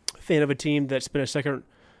fan of a team that's been a second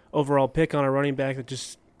overall pick on a running back that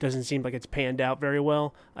just doesn't seem like it's panned out very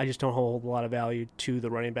well. I just don't hold a lot of value to the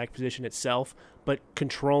running back position itself, but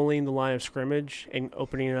controlling the line of scrimmage and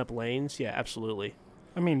opening up lanes, yeah, absolutely.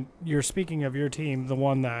 I mean, you're speaking of your team, the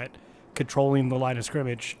one that controlling the line of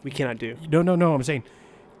scrimmage. We cannot do. No, I'm saying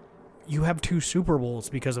you have 2 Super Bowls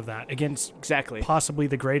because of that against exactly possibly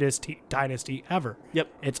the greatest dynasty ever.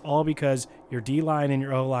 Yep. It's all because your D-line and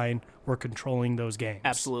your O-line were controlling those games.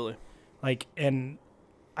 Absolutely. And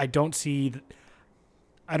I don't see the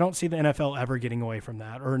NFL ever getting away from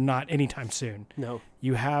that, or not anytime soon. No.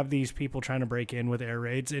 You have these people trying to break in with air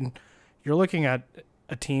raids, and you're looking at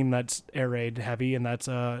a team that's air raid heavy, and that's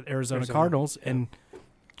Arizona Cardinals. Yeah. And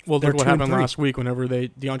well, look what happened last week whenever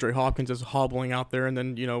DeAndre Hopkins is hobbling out there, and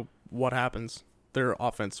then what happens? Their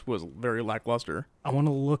offense was very lackluster. I want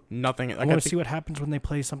to look nothing. I want to see what happens when they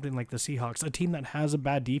play something like the Seahawks, a team that has a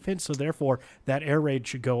bad defense. So therefore, that air raid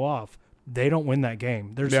should go off. They don't win that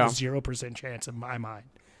game. There's a 0% chance in my mind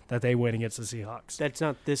that they win against the Seahawks. That's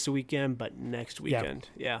not this weekend, but next weekend.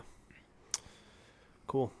 Yeah.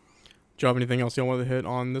 Cool. Do you have anything else you want to hit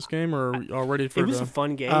on this game, or are you ready for it? It was a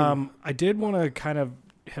fun game. I did want to kind of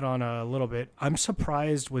hit on a little bit. I'm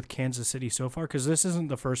surprised with Kansas City so far, because this isn't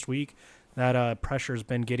the first week that pressure's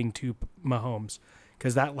been getting to Mahomes.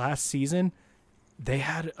 Because that last season, they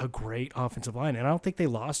had a great offensive line, and I don't think they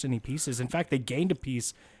lost any pieces. In fact, they gained a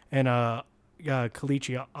piece, and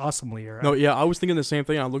Kalichi awesomely. No, yeah, I was thinking the same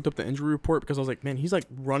thing. I looked up the injury report because I was like, man, he's like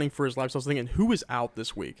running for his life. So I was thinking, who is out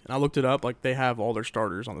this week? And I looked it up. Like, they have all their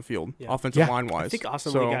starters on the field, offensive line wise. I think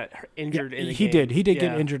awesomely got injured in the game. He did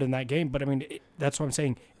get Yeah. injured in that game. But I mean, that's what I'm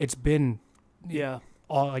saying. It's been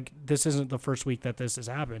this isn't the first week that this has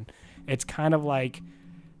happened. It's kind of like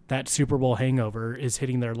that Super Bowl hangover is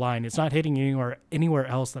hitting their line. It's not hitting anywhere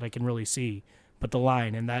else that I can really see, but the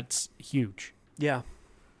line, and that's huge. Yeah.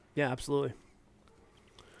 Yeah, absolutely.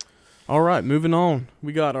 All right, moving on.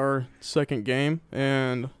 We got our second game,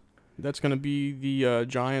 and that's going to be the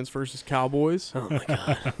Giants versus Cowboys. Oh, my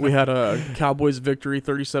God. We had a Cowboys victory,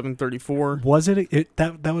 37-34. Was it?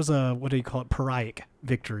 That was a, what do you call it, Pyrrhic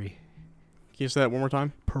victory. Can you say that one more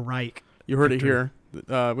time? Pyrrhic. You heard it here.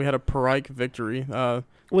 We had a Pyrrhic victory.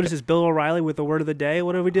 What is this, Bill O'Reilly with the word of the day?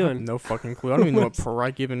 What are we doing? No fucking clue. I don't even know what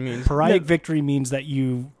Pyrrhic even means. Pyrrhic victory means that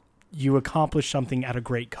you accomplish something at a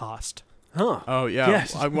great cost. Huh. Oh, yeah.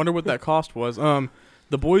 Yes. I wonder what that cost was.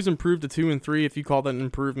 The boys improved to 2-3, if you call that an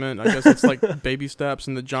improvement. I guess it's like baby steps,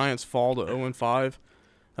 and the Giants fall to 0-5.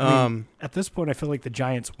 I mean, at this point, I feel like the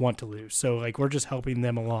Giants want to lose. So, like, we're just helping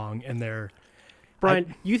them along, and they're...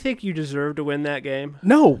 Brian, you think you deserve to win that game?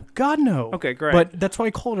 No. God, no. Okay, great. But that's why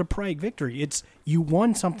I call it a Pyrrhic victory. It's you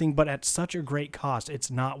won something, but at such a great cost,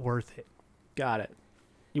 it's not worth it. Got it.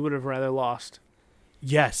 You would have rather lost.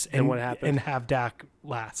 Yes. And what happened? And have Dak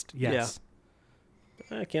last. Yes.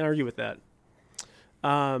 Yeah. I can't argue with that.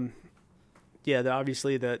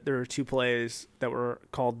 Obviously there were 2 plays that were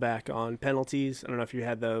called back on penalties. I don't know if you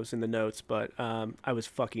had those in the notes, but I was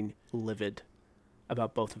fucking livid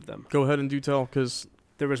about both of them. Go ahead and do tell, because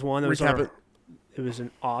there was one that it was an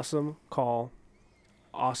awesome call,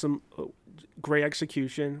 awesome, great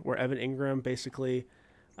execution where Evan Ingram basically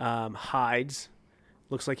hides,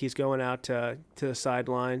 looks like he's going out to the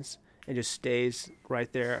sidelines and just stays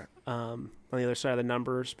right there on the other side of the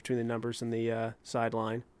numbers, between the numbers and the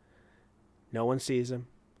sideline. No one sees him.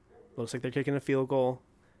 Looks like they're kicking a field goal.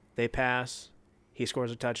 They pass. He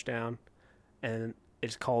scores a touchdown, and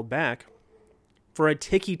it's called back for a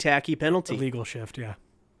ticky-tacky penalty. Illegal shift, yeah.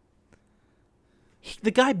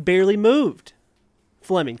 The guy barely moved.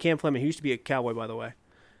 Cam Fleming, who used to be a Cowboy, by the way,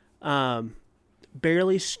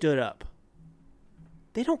 barely stood up.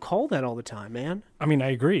 They don't call that all the time, man. I mean, I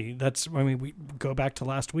agree. We go back to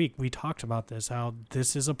last week. We talked about this, how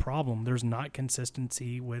this is a problem. There's not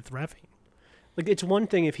consistency with reffing. Like, it's one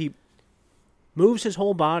thing if he moves his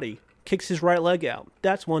whole body, kicks his right leg out.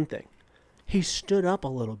 That's one thing. He stood up a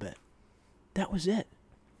little bit. That was it.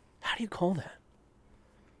 How do you call that?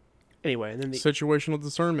 Anyway, and then situational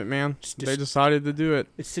discernment, man. Just- They decided to do it.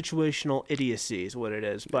 it's situational idiocy is what it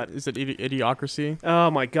is. But Is it Idiocracy? oh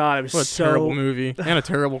my god, it was What a so terrible movie and a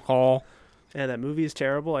terrible call. Yeah, that movie is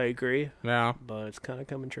terrible. I agree, Yeah. but it's kind of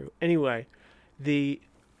coming true. Anyway,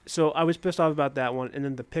 so I was pissed off about that one, and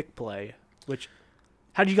then the pick play. Which,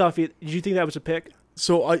 how did you go? Did you think that was a pick?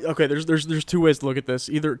 So there's two ways to look at this.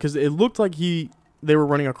 Either because it looked like they were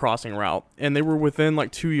running a crossing route and they were within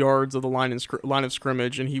like 2 yards of the line of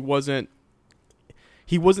scrimmage, and he wasn't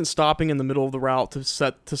stopping in the middle of the route to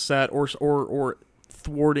set or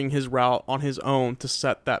thwarting his route on his own to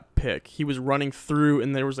set that pick. He was running through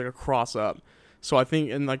and there was like a cross up. So I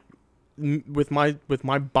think with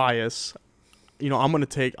my bias, I'm gonna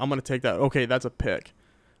take that. Okay, that's a pick,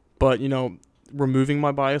 but removing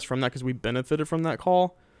my bias from that because we benefited from that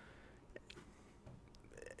call.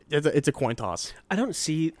 It's a coin toss. I don't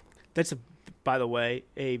see. That's by the way,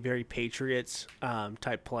 a very Patriots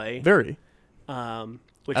type play. Very.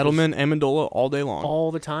 Which Edelman, Amendola all day long.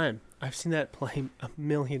 all the time. I've seen that play a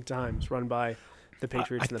million times run by the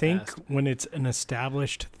Patriots in the past. I think when it's an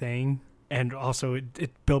established thing, and also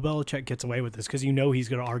Bill Belichick gets away with this because he's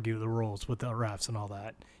going to argue the rules with the refs and all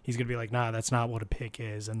that. He's going to be like, nah, that's not what a pick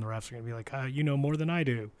is. And the refs are going to be like, you know more than I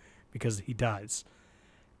do, because he does.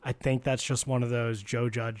 I think that's just one of those Joe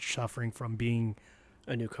Judge suffering from being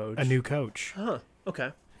a new coach. Huh.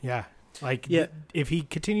 Okay. Yeah. Yeah. If he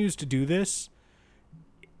continues to do this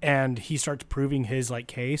and he starts proving his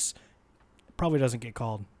case, probably doesn't get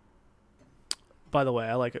called. By the way,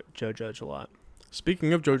 I like Joe Judge a lot.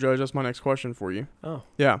 Speaking of Joe Judge, that's my next question for you. Oh.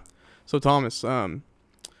 Yeah. So Thomas,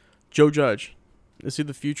 Joe Judge, is he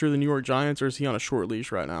the future of the New York Giants, or is he on a short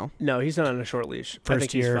leash right now? No, he's not on a short leash. I think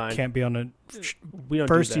First year, he's fine. can't be on a... We don't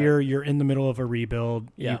First do that. year, you're in the middle of a rebuild.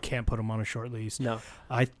 Yeah. You can't put him on a short leash. No.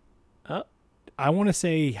 I want to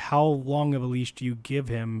say, how long of a leash do you give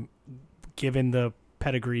him, given the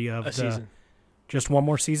pedigree of A season. Just one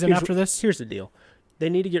more season after this? Here's the deal. They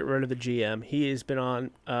need to get rid of the GM. He has been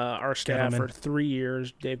on our staff Gettleman. for 3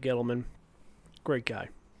 years. Dave Gettleman. Great guy.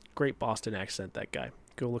 Great Boston accent, that guy.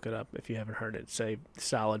 Go look it up if you haven't heard it. Say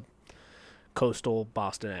solid coastal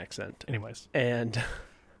Boston accent. Anyways. And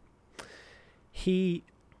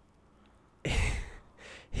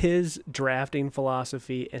his drafting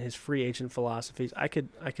philosophy and his free agent philosophies, I could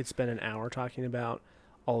spend an hour talking about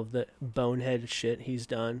all of the bonehead shit he's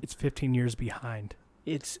done. It's 15 years behind.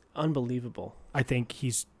 It's unbelievable. I think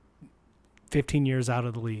he's 15 years out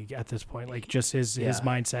of the league at this point. Just his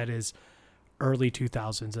mindset is early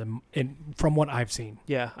 2000s, and from what I've seen.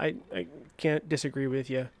 Yeah, I can't disagree with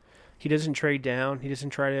you. He doesn't trade down. He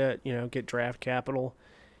doesn't try to get draft capital.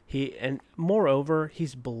 And moreover,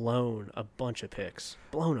 he's blown a bunch of picks.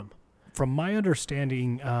 Blown them. From my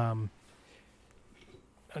understanding,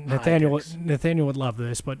 Nathaniel would love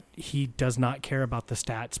this, but he does not care about the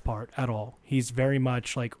stats part at all. He's very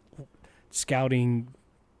much scouting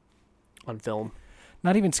on film.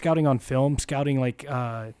 Not even scouting on film, scouting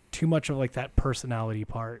too much of that personality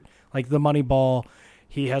part. The money ball,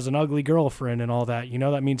 he has an ugly girlfriend and all that.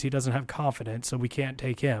 That means he doesn't have confidence, so we can't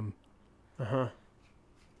take him. Uh-huh.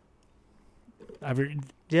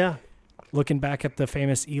 Yeah. Looking back at the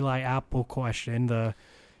famous Eli Apple question,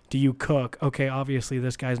 do you cook? Okay, obviously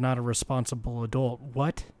this guy's not a responsible adult.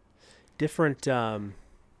 What? Different GM.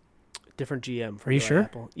 For Are you Eli sure?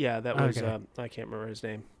 Apple. Yeah, that was Okay. I can't remember his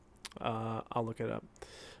name. I'll look it up.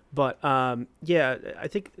 But yeah, I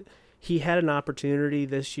think he had an opportunity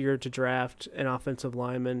this year to draft an offensive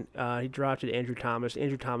lineman. He drafted Andrew Thomas.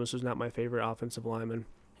 Andrew Thomas was not my favorite offensive lineman.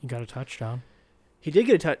 He got a touchdown. He did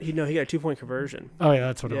get a touch. He got a 2-point conversion. Oh yeah,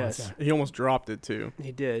 that's what Yes. it was. He almost dropped it too.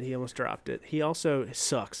 He did. He almost dropped it. He also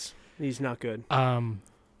sucks. He's not good.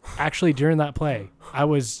 Actually, during that play,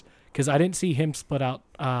 because I didn't see him split out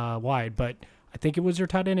wide, but I think it was your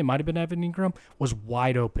tight end. It might have been Evan Ingram, was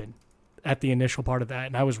wide open at the initial part of that,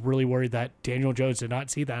 and I was really worried that Daniel Jones did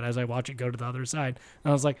not see that as I watch it go to the other side.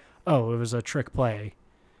 And I was like, oh, it was a trick play.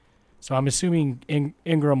 So I'm assuming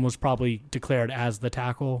Ingram was probably declared as the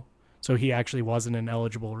tackle, so he actually wasn't an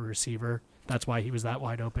eligible receiver. That's why he was that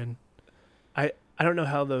wide open. I don't know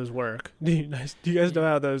how those work. Do you guys know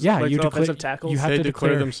how those offensive tackles? You have They to declare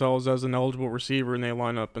declare themselves as an eligible receiver, and they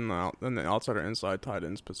line up in the outside or inside tight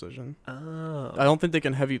ends position. Oh. I don't think they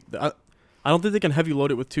can heavy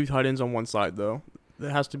load it with two tight ends on one side though. It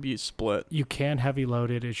has to be split. You can heavy load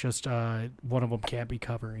it. It's just one of them can't be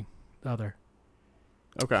covering the other.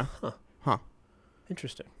 Okay. Huh.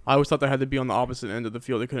 Interesting. I always thought they had to be on the opposite end of the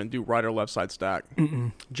field. They couldn't do right or left side stack.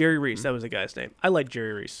 Mm-mm. Jerry Reese, that was the guy's name. I like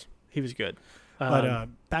Jerry Reese. He was good. But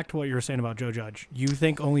back to what you were saying about Joe Judge. You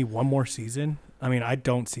think only one more season? I mean, I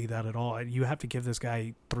don't see that at all. You have to give this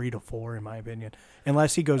guy 3 to 4, in my opinion,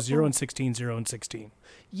 unless he goes 0-16, 0-16.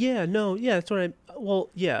 Yeah, no, yeah, that's what well,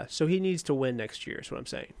 yeah, so he needs to win next year is what I'm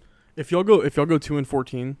saying. If y'all go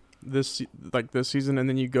 2-14 this season, and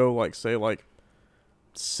then you go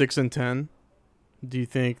 6-10, do you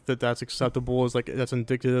think that that's acceptable? That's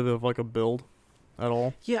indicative of a build at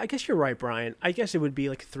all? Yeah, I guess you're right, Brian. I guess it would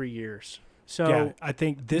be 3 years. So yeah, I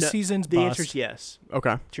think this season's the bust. answer is yes.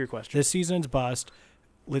 Okay. To your question. This season's bust.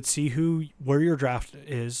 Let's see where your draft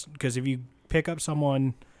is, because if you pick up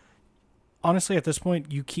someone, honestly, at this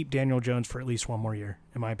point, you keep Daniel Jones for at least one more year,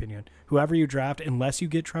 in my opinion. Whoever you draft, unless you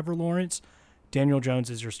get Trevor Lawrence, Daniel Jones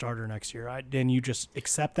is your starter next year. Then you just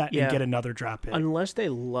accept that and get another draft pick. Unless they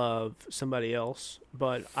love somebody else,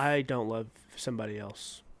 but I don't love somebody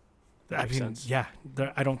else. I mean, yeah,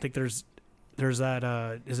 I don't think there's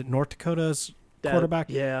that. Is it North Dakota's quarterback?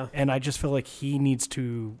 Yeah, and I just feel like he needs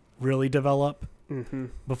to really develop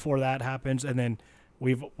before that happens. And then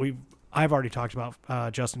I've already talked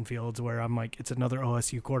about Justin Fields, where I'm like, it's another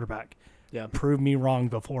OSU quarterback. Yeah, prove me wrong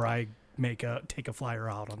before I take a flyer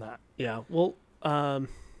out on that. Yeah, well, you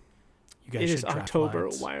guys it should is draft October.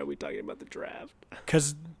 Lions. Why are we talking about the draft?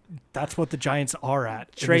 Because that's what the Giants are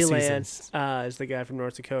at. Trey Lance is the guy from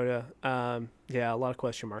North Dakota. Yeah, a lot of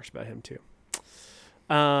question marks about him too.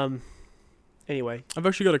 Anyway, I've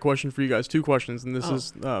actually got a question for you guys. 2 questions, and this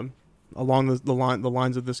is along the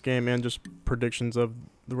lines of this game and just predictions of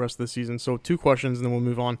the rest of the season. So 2 questions, and then we'll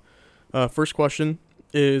move on. First question: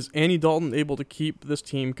 is Andy Dalton able to keep this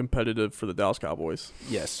team competitive for the Dallas Cowboys?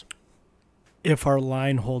 yes. If our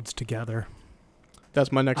line holds together.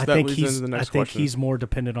 That's my next. I that think leads into the next I think question. he's more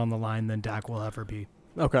dependent on the line than Dak will ever be.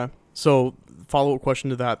 Okay. So follow-up question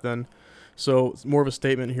to that then. So it's more of a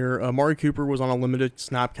statement here. Amari Cooper was on a limited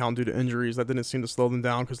snap count due to injuries. That didn't seem to slow them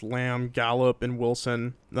down because Lamb, Gallup, and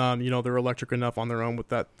Wilson, they're electric enough on their own with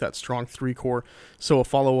that strong 3-core. So a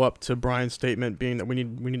follow-up to Brian's statement being that we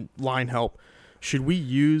need line help. Should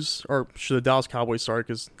the Dallas Cowboys,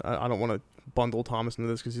 because I don't want to bundle Thomas into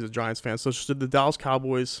this because he's a Giants fan. So should the Dallas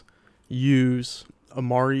Cowboys use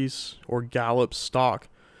Amari's or Gallup's stock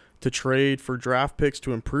to trade for draft picks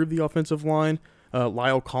to improve the offensive line?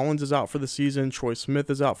 Lyle Collins is out for the season. Troy Smith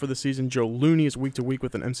is out for the season. Joe Looney is week to week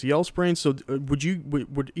with an MCL sprain. So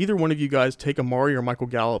would either one of you guys take Amari or Michael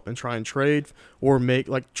Gallup and try and trade, or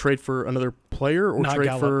trade for another player, or Not trade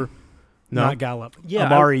Gallup. for Not Gallup. Yeah,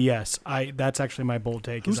 Amari, yes. That's actually my bold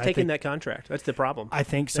take. Who's taking that contract? That's the problem. I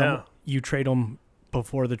think you trade him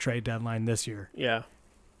before the trade deadline this year. Yeah.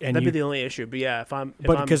 And that'd be the only issue. But yeah,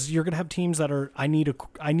 because you're gonna have teams that are, I need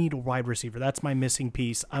a wide receiver. That's my missing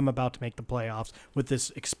piece. I'm about to make the playoffs with this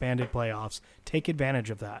expanded playoffs. Take advantage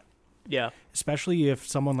of that. Yeah. Especially if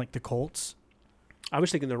someone like the Colts. I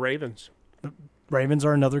was thinking the Ravens. The Ravens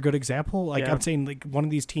are another good example. Yeah. I'm saying, one of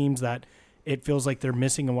these teams that it feels like they're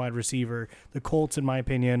missing a wide receiver. The Colts, in my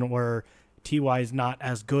opinion, where T.Y. is not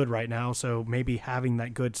as good right now, so maybe having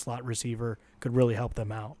that good slot receiver could really help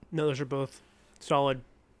them out. No, those are both solid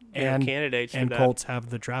candidates. And for that. Colts have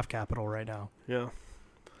the draft capital right now. Yeah.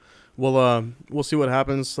 Well, we'll see what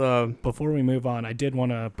happens. Before we move on, I did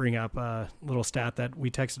want to bring up a little stat that we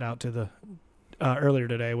texted out to the earlier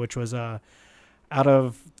today, which was out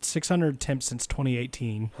of 600 attempts since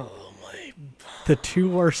 2018. Oh my! The 2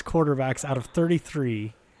 worst quarterbacks out of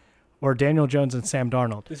 33 were Daniel Jones and Sam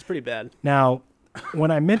Darnold. This is pretty bad. Now, when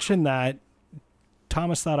I mentioned that,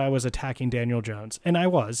 Thomas thought I was attacking Daniel Jones, and I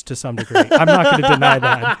was to some degree. I'm not going to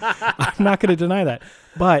deny that.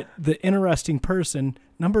 But the interesting person,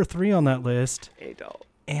 number 3 on that list,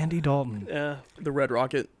 Andy Dalton. The Red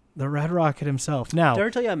Rocket. The Red Rocket himself. Now, did I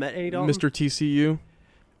ever tell you I met Andy Dalton? Mr. TCU.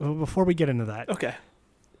 Well, before we get into that. Okay.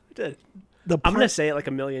 I did. I'm going to say it like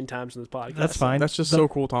a million times in this podcast. That's fine. That's just so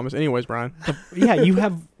cool, Thomas. Anyways, Brian. Yeah, you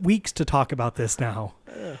have weeks to talk about this now.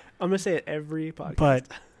 I'm going to say it every podcast. But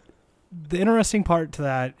the interesting part to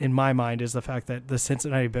that, in my mind, is the fact that the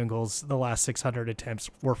Cincinnati Bengals, the last 600 attempts,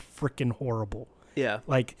 were freaking horrible. Yeah.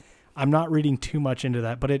 I'm not reading too much into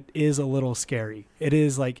that, but it is a little scary. It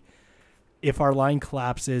is if our line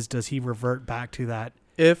collapses, does he revert back to that?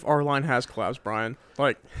 If our line has collapsed, Brian.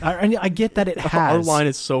 I get that it has. Our line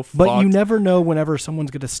is so fucked. But you never know whenever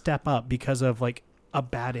someone's going to step up because of, a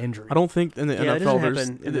bad injury. I don't think in the NFL there's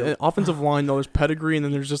in the offensive line, though, there's pedigree, and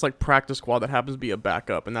then there's just practice squad that happens to be a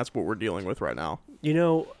backup, and that's what we're dealing with right now. You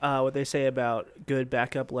know what they say about good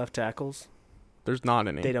backup left tackles? There's not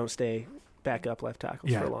any. They don't stay backup left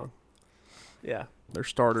tackles for long. Yeah. They're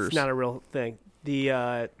starters. It's not a real thing.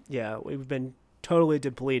 We've been totally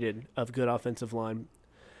depleted of good offensive line.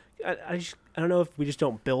 I don't know if we just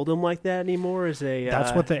don't build them like that anymore.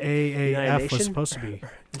 That's what the AAF was supposed to be.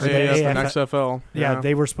 AAF and XFL. Yeah,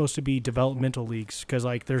 they were supposed to be developmental leagues because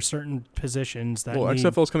like there's certain positions that. Well,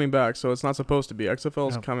 XFL's coming back, so it's not supposed to be.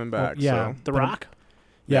 XFL's coming back. Well, yeah, so. The Rock.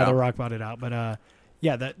 Yeah, The Rock bought it out, but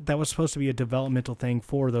yeah, that was supposed to be a developmental thing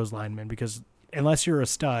for those linemen because unless you're a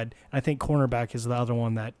stud, I think cornerback is the other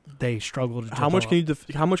one that they struggle to develop. How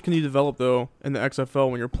much can you develop though in the XFL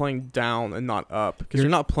when you're playing down and not up? Because you're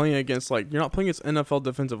not playing against NFL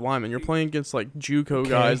defensive linemen. You're playing against like JUCO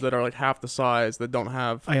guys that are like half the size that don't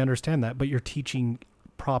have. I understand that, but you're teaching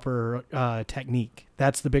proper technique.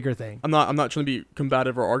 That's the bigger thing. I'm not trying to be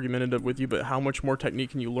combative or argumentative with you, but how much more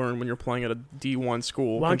technique can you learn when you're playing at a D1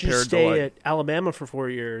 school? Why don't you stay at Alabama for 4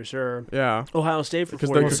 years or Ohio State for 4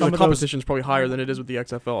 years? Because the competition is probably higher than it is with the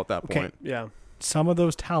XFL at that point. Yeah. Some of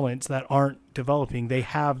those talents that aren't developing, they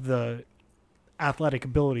have the athletic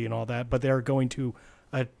ability and all that, but they're going to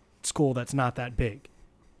a school that's not that big.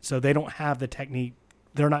 So they don't have the technique.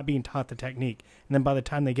 They're not being taught the technique. And then by the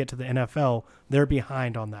time they get to the NFL, they're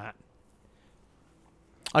behind on that.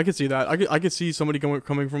 I could see that. I could see somebody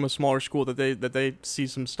coming from a smaller school that they see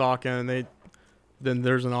some stock in, and then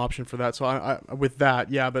there's an option for that. So I with that,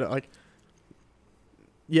 but like,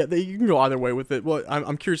 you can go either way with it. Well,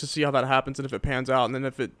 I'm curious to see how that happens and if it pans out, and then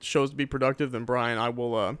if it shows to be productive, then Brian, I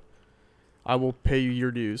will pay you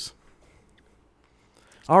your dues.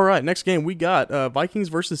 All right, next game we got Vikings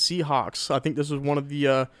versus Seahawks. I think this was one of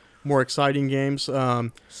the more exciting games.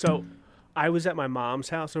 So I was at my mom's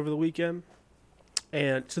house over the weekend,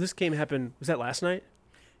 and so this game happened. Was that last night?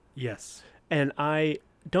 Yes. And I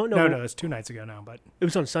don't know. No, it's 2 nights ago now, but it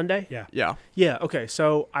was on Sunday. Yeah. Okay,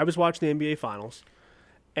 so I was watching the NBA Finals,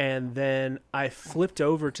 and then I flipped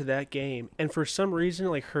over to that game, and for some reason,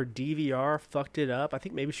 like her DVR fucked it up. I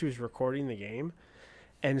think maybe she was recording the game.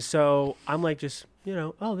 And so I'm like, this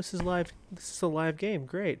is live. This is a live game.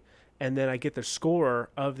 Great. And then I get the score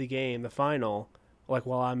of the game, the final, like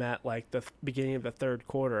while I'm at like the beginning of the third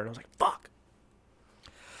quarter. And I was like, fuck. I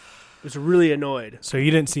was really annoyed. So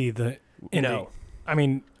you didn't see the, I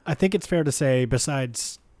mean, I think it's fair to say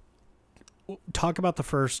besides talk about the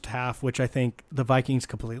first half, which I think the Vikings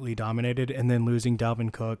completely dominated, and then losing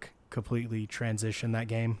Dalvin Cook completely transitioned that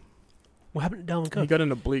game. What happened to Dalvin Cook? He got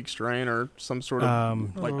an oblique strain or some sort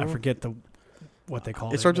of I forget what they call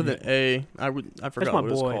it. It starts with an A. I forgot what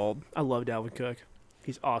it was called. I love Dalvin Cook.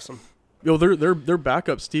 He's awesome. Yo, their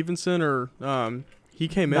backup Stevenson or he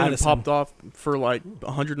came in and popped off for like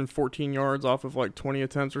 114 yards off of like 20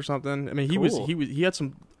 attempts or something. I mean, he had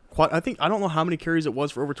some I don't know how many carries it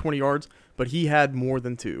was for over 20 yards, but he had more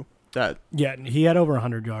than 2. Yeah, he had over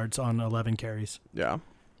 100 yards on 11 carries. Yeah.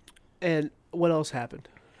 And what else happened?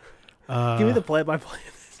 Give me the play-by-play.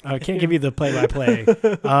 I can't give you the play-by-play.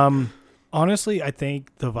 Honestly, I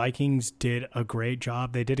think the Vikings did a great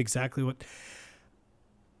job. They did exactly what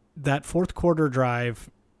that fourth quarter drive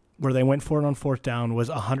where they went for it on fourth down was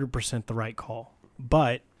 100% the right call.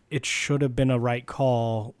 But it should have been a right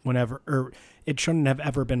call it shouldn't have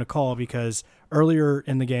ever been a call because earlier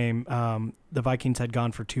in the game, the Vikings had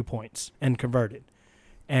gone for 2 points and converted.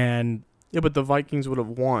 And but the Vikings would have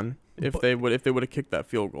won if they would have kicked that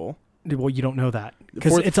field goal. Well, you don't know that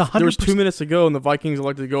because it's 100%. There was 2 minutes to go, and the Vikings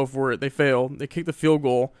elected to go for it. They failed. They kicked the field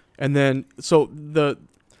goal, and then so the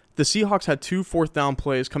Seahawks had 2 fourth down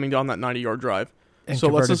plays coming down that 90-yard drive. And so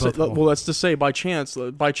let's just say by chance,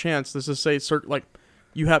 let's just say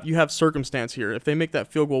you have circumstance here. If they make that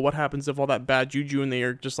field goal, what happens if all that bad juju in the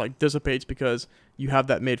air just like dissipates because you have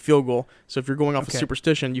that made field goal? So if you're going off of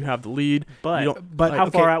superstition, you have the lead. But how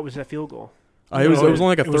far out was that field goal? It was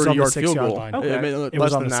only like a 30-yard field goal. Okay. It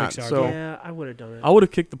was on the 6-yard line. Yeah, I would have done it. I would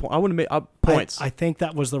have kicked the point. I would have made points. I think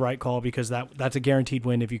that was the right call because that's a guaranteed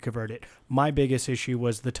win if you convert it. My biggest issue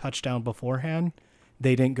was the touchdown beforehand.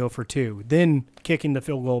 They didn't go for 2. Then kicking the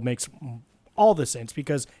field goal makes all the sense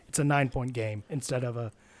because it's a 9-point game instead of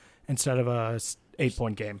a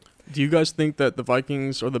 8-point game. Do you guys think that the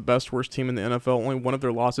Vikings are the best worst team in the NFL? Only one of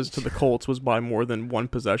their losses to the Colts was by more than 1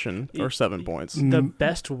 possession or 7 points. The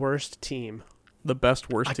best worst team. The best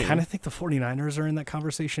worst team. I kind of think the 49ers are in that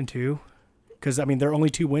conversation too. Because, I mean, their only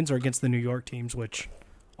 2 wins are against the New York teams, which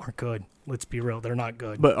aren't good. Let's be real. They're not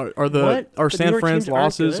good. But are San Fran's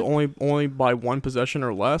losses only by 1 possession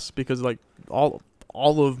or less? Because, like, all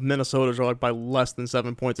of Minnesota's are, like, by less than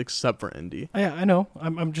 7 points except for Indy. Yeah, I know.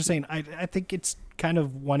 I'm just saying. I think it's kind of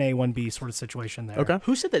 1A, 1B sort of situation there. Okay.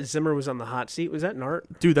 Who said that Zimmer was on the hot seat? Was that Nart?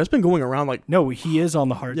 Dude, that's been going around, like... No, he is on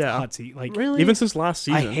the hot seat. Like, really? Even since last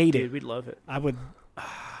season. I hate it. Dude, we'd love it. I would...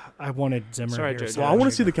 I wanted Zimmer Sorry, here. Joe. so Well, I want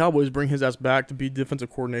to see the Cowboys bring his ass back to be defensive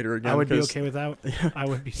coordinator again. I would be 'cause- okay with that. I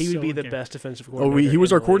would be. He so would be the okay. best defensive Oh, coordinator. he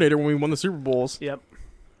was in our the league. coordinator when we won the Super Bowls. Yep.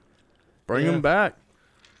 Bring Yeah. him back.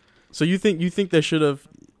 So you think they should have?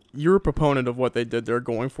 You're a proponent of what they did. They're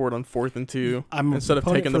going for it on 4th and 2 I'm instead of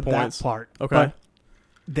proponent taking the for that points. part. Okay. But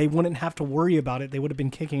they wouldn't have to worry about it. They would have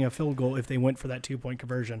been kicking a field goal if they went for that 2-point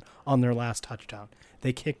conversion on their last touchdown.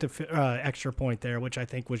 They kicked a extra point there, which I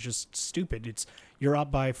think was just stupid. You're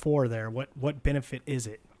up by 4 there. What benefit is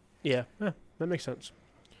it? Yeah, that makes sense.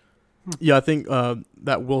 Yeah, I think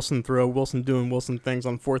that Wilson doing Wilson things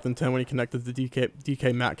on 4th and 10 when he connected the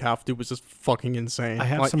DK Metcalf dude was just fucking insane. I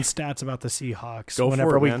have Like, some stats about the Seahawks. Go whenever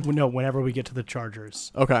for it, we man. no, whenever we get to the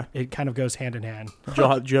Chargers, Okay. it kind of goes hand in hand. Do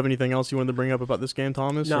you have anything else you wanted to bring up about this game,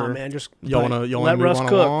 Thomas? Nah, or man, just y'all let want to move Russ on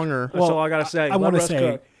cook. along, or That's Well, all I gotta say. I Let want to Russ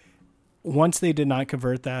say, cook. once they did not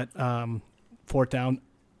convert that 4th down,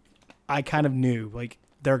 I kind of knew like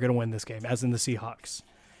they're going to win this game, as in the Seahawks.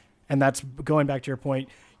 And that's going back to your point.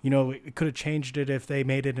 It could have changed it if they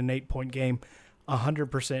made it an 8-point game.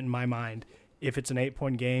 100% in my mind. If it's an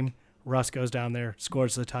 8-point game, Russ goes down there,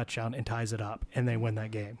 scores the touchdown, and ties it up, and they win that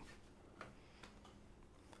game.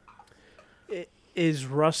 Is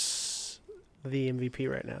Russ the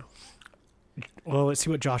MVP right now? Well, let's see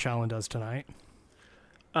what Josh Allen does tonight.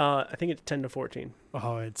 I think it's 10-14.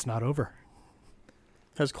 Oh, it's not over.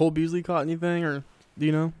 has Cole Beasley caught anything, or do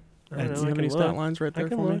you know? I don't Do know, you I have can any look. stat lines right there I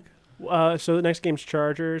can for me? look. So the next game's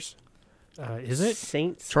Chargers. Is it?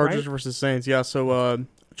 Saints? Chargers right? versus Saints. Yeah, so Sorry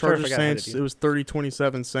Chargers if I got ahead of Saints. you. It was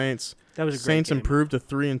 30-27 Saints. That was a great Saints game. improved to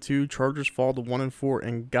 3-2. Chargers fall to 1-4.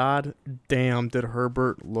 And god damn, did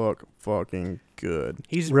Herbert look fucking good?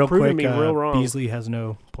 He's Real proving quick, me real wrong. Beasley has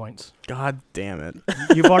no points. God damn it!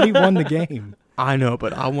 You've already won the game. I know,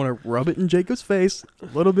 but I want to rub it in Jacob's face a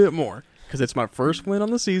little bit more because it's my first win on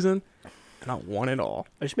the season, and I won it all.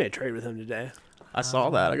 I just made a trade with him today. I saw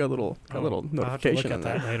that. I got a little I'll have to notification look in at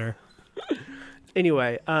that there. later.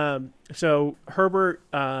 Anyway, so Herbert,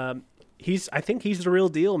 I think he's the real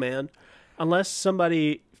deal, man. Unless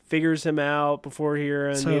somebody figures him out before here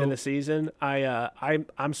in the end of the season,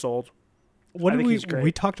 I'm sold. What I did think he's great.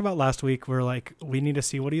 we talked about last week? We're like, we need to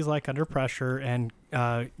see what he's like under pressure and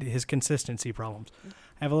his consistency problems.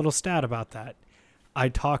 I have a little stat about that. I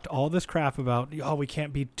talked all this crap about, we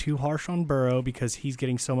can't be too harsh on Burrow because he's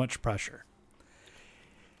getting so much pressure.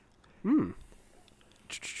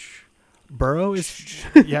 Burrow is,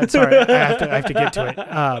 yeah, sorry, I have to get to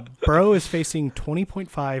it. Burrow is facing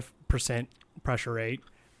 20.5% pressure rate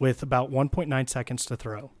with about 1.9 seconds to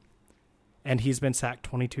throw, and he's been sacked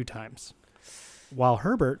 22 times. While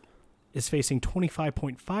Herbert is facing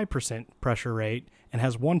 25.5% pressure rate and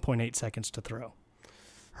has 1.8 seconds to throw.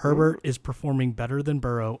 Herbert is performing better than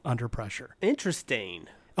Burrow under pressure. Interesting.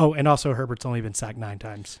 Oh, and also Herbert's only been sacked 9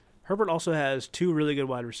 times. Herbert also has 2 really good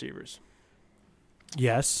wide receivers.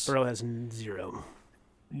 Yes. Burrow has 0.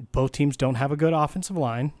 Both teams don't have a good offensive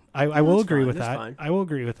line. I will that's agree fine, with that's that. fine. I will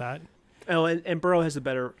agree with that. Oh, and Burrow has the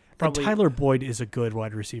better. Probably. And Tyler Boyd is a good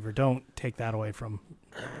wide receiver. Don't take that away from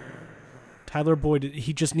Tyler Boyd.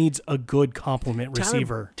 He just needs a good complement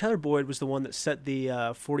receiver. Tyler Boyd was the one that set the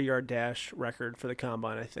 40-yard dash record for the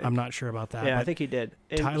combine, I think. I'm not sure about that. Yeah, I but think he did.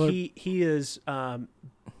 And Tyler- he is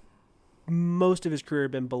most of his career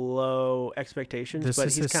been below expectations, this but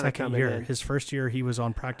is he's his kind of second coming year. in. His first year, he was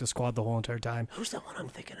on practice squad the whole entire time. Who's that one I'm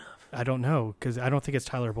thinking of? I don't know because I don't think it's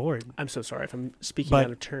Tyler Boyd. I'm so sorry if I'm speaking But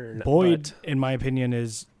out of turn. Boyd, but in my opinion,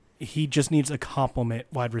 he just needs a complement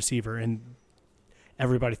wide receiver, and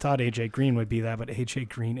everybody thought AJ Green would be that, but AJ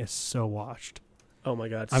Green is so washed. oh my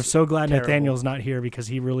God, I'm so glad terrible. Nathaniel's not here because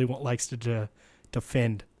he really likes to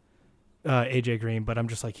defend AJ Green, but I'm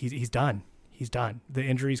just like he's done. He's done. The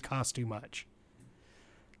injuries cost too much.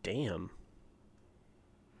 damn.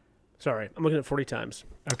 Sorry, I'm looking at 40 times.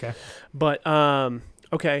 Okay. But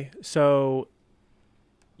okay, so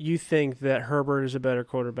you think that Herbert is a better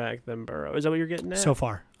quarterback than Burrow? Is that what you're getting at? So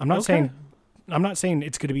far, I'm not Okay. saying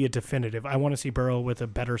it's going to be a definitive. I want to see Burrow with a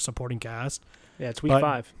better supporting cast. Yeah, it's week But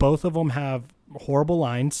 5. both of them have horrible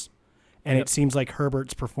lines, and Yep. it seems like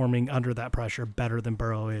Herbert's performing under that pressure better than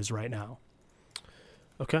Burrow is right now.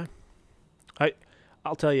 Okay.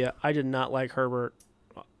 I'll tell you, I did not like Herbert.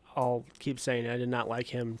 I'll keep saying it. I did not like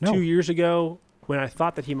him No. 2 years ago when I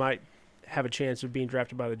thought that he might have a chance of being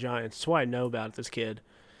drafted by the Giants. That's why I know about this kid.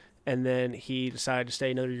 And then he decided to stay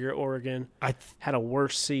another year at Oregon. Had a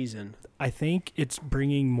worse season. I think it's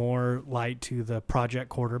bringing more light to the project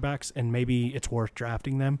quarterbacks, and maybe it's worth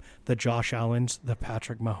drafting them. The Josh Allens, the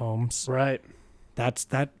Patrick Mahomes. Right.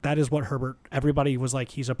 That is what Herbert. Everybody was like,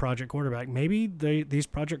 he's a project quarterback. Maybe these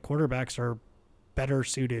project quarterbacks are better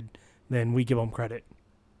suited than we give them credit.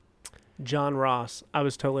 John Ross. I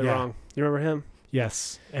was totally Yeah. wrong. You remember him?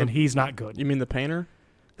 Yes, and he's not good. You mean the painter?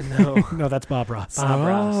 No. No, that's Bob Ross. Bob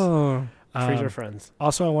Ross. Oh. Trees Um, are friends.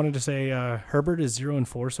 Also, I wanted to say Herbert is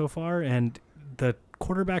 0-4 so far, and the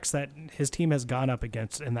quarterbacks that his team has gone up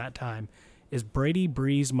against in that time is Brady,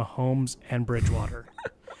 Breeze, Mahomes, and Bridgewater.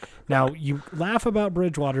 Now, you laugh about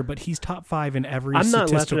Bridgewater, but he's top 5 in every I'm not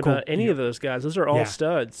laughing statistical. about any of those guys. Those are all Yeah.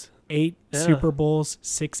 studs. 8 Yeah. Super Bowls,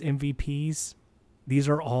 6 MVPs. These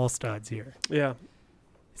are all studs here. Yeah.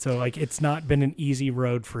 So, like, it's not been an easy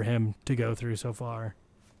road for him to go through so far.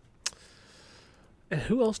 And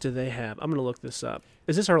who else do they have? I'm going to look this up.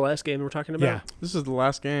 Is this our last game we're talking about? Yeah. This is the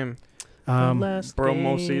last game. The last Bro game.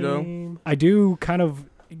 Mosito. I do kind of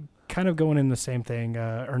going in the same thing,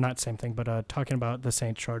 or not same thing, but talking about the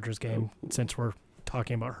Saints-Chargers game, since we're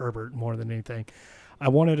talking about Herbert more than anything. I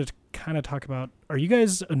wanted to kind of talk about, are you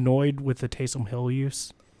guys annoyed with the Taysom Hill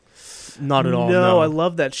use? Not at all. No, No, I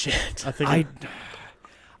love that shit. I think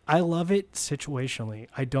I love it situationally.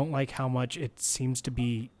 I don't like how much it seems to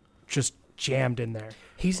be just jammed in there.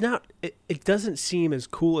 He's not. It doesn't seem as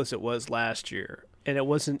cool as it was last year, and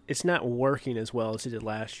it's not working as well as it did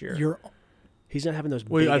last year. He's not having those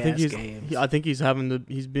big I think ass games. I think he's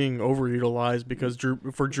being overutilized because Drew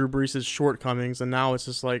Brees' shortcomings, and now it's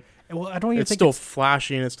just like, well, I don't even it's think still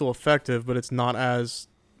flashy and it's still effective, but it's not as,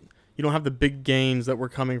 you don't have the big gains that were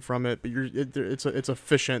coming from it, but it's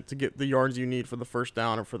efficient to get the yards you need for the first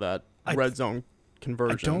down or for that red zone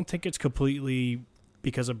conversion. I don't think it's completely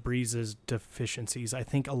because of Breeze's deficiencies. I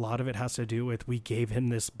think a lot of it has to do with we gave him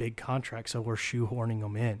this big contract, so we're shoehorning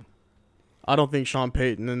him in. I don't think Sean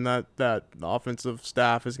Payton and that offensive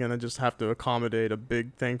staff is going to just have to accommodate a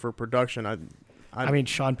big thing for production. I mean,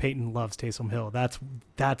 Sean Payton loves Taysom Hill.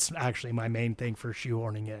 That's actually my main thing for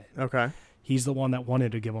shoehorning it. Okay. He's the one that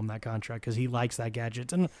wanted to give him that contract because he likes that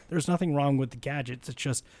gadget. And there's nothing wrong with the gadgets. It's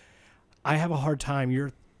just I have a hard time.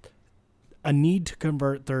 You're a need to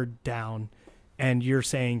convert third down, and you're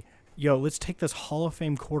saying, yo, let's take this Hall of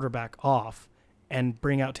Fame quarterback off and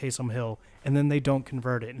bring out Taysom Hill, and then they don't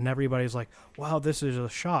convert it. And everybody's like, wow, this is a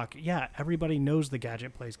shock. Yeah, everybody knows the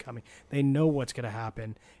gadget play is coming. They know what's going to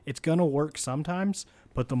happen. It's going to work sometimes,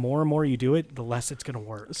 but the more and more you do it, the less it's going to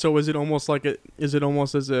work. So is it almost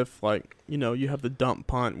as if, like, you know, you have the dump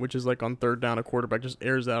punt, which is like on third down, a quarterback just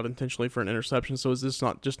airs out intentionally for an interception. So is this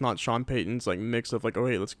not Sean Payton's like mix of like, oh,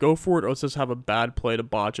 hey, let's go for it, or let's just have a bad play to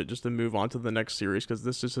botch it just to move on to the next series because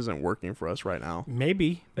this just isn't working for us right now?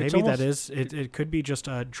 Maybe almost, that is. It could be just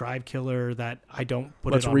a drive killer that I don't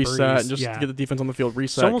put Let's it on reset Breeze. and just get the defense on the field, It's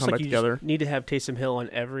reset, almost come like back you together. just need to have Taysom Hill on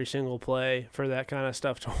every single play for that kind of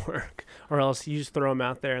stuff to work, or else you just throw him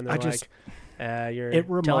out there and they're you're It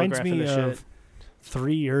reminds telegraphing me the of shit.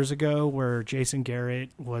 3 years ago where Jason Garrett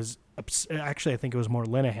was actually I think it was more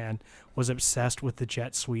Linehan was obsessed with the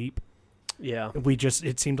jet sweep. Yeah.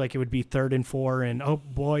 It seemed like it would be 3rd and 4 and oh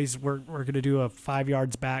boys we're going to do a 5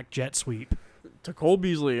 yards back jet sweep. To Cole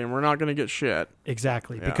Beasley, and we're not going to get shit.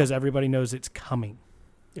 Exactly, Yeah. because everybody knows it's coming.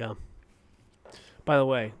 Yeah. By the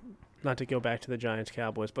way, not to go back to the Giants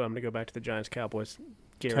Cowboys, but I'm going to go back to the Giants Cowboys.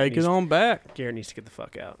 Take it on back. Garrett needs to get the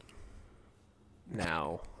fuck out.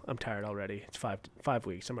 Now. I'm tired already. It's 5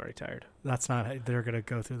 weeks. I'm already tired. That's not how they're going to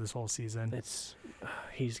go through this whole season.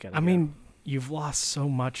 He's got to I mean, you've lost so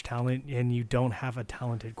much talent and you don't have a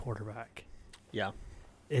talented quarterback. Yeah.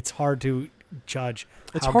 It's hard to judge.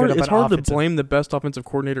 It's how hard. good of It's an hard to offensive- blame the best offensive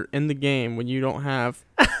coordinator in the game when you don't have.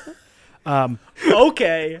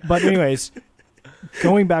 Okay. But anyways,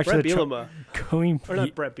 going back Brett to the Bielema. Or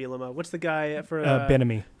not Brett Bielema. What's the guy for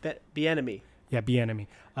Bieniemy. Bieniemy. Yeah, Bieniemy.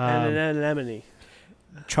 Anemone.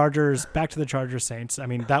 Chargers. Back to the Chargers Saints. I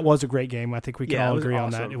mean, that was a great game. I think we can Yeah, it all was agree on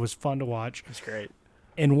awesome. that. It was fun to watch. That's great.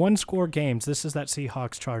 In one-score games, this is that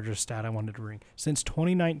Seahawks Chargers stat I wanted to bring. Since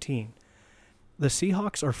 2019, the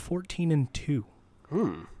Seahawks are 14-2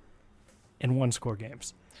 in one-score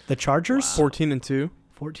games. The Chargers 14-2.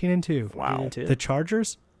 14-2. Wow. The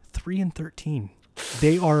Chargers 3-13.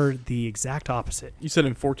 They are the exact opposite. You said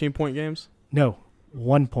in 14-point games? No,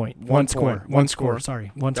 1 point, One one point, score, one score.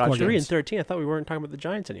 Sorry, one Gotcha. score. 3-13. I thought we weren't talking about the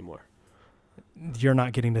Giants anymore. You're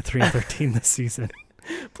not getting to 3-13 this season.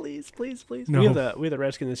 Please. No. We have the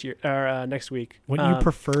Redskins this year or next week. Wouldn't you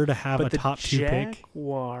prefer to have but a the top 2 pick?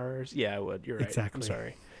 Jaguars. Yeah, I would. You're right. Exactly. I'm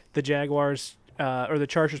sorry. The Jaguars or the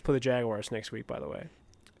Chargers play the Jaguars next week, by the way.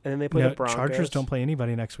 And then they play No, the Broncos. Chargers don't play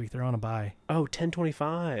anybody next week. They're on a bye. Oh,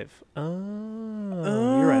 10:25.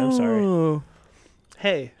 Oh, you're right. I'm sorry.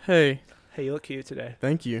 Hey, Hey, you look cute today.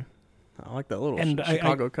 thank you. I like that little And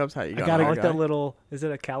Chicago Cubs hat you got. I on, like guy. that little. Is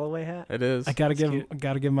it a Callaway hat? It is. I gotta cute.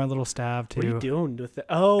 give my little stab to What are you doing with it?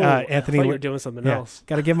 Oh, Anthony I thought you were Lynn. doing something Yeah, else.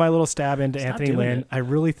 gotta give my little stab into Stop Anthony doing Lynn. it. I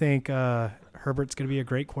really think Herbert's gonna be a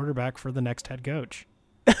great quarterback for the next head coach.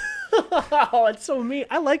 Oh, it's so mean.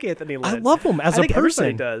 I like Anthony Lynn. I love him as I a think everybody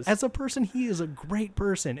person. does. As a person, he is a great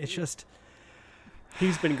person. It's just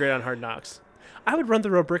He's been great on Hard Knocks. I would run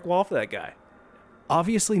through a brick wall for that guy.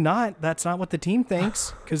 obviously not. That's not what the team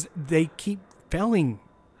thinks because they keep failing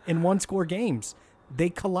in one-score games. They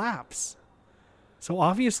collapse. So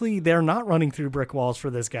obviously they're not running through brick walls for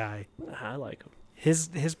this guy. I like him. His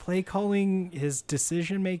play calling, his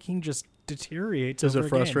decision making just deteriorates. Does over it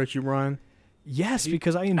a game. frustrate you, Brian? Yes,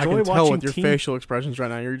 because I I enjoy can watching tell with your team. facial expressions right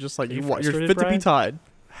now. You're just like Are you you're frustrated, fit to Brian? be tied.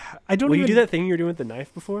 I don't Will even you do that thing you were doing with the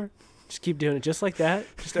knife before? Just keep doing it just like that,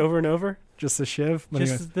 just over and over. just a shiv. But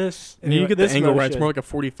Just anyway. this. And you get the this angle right. It's motion. more like a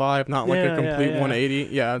 45, not like Yeah, a complete yeah. 180.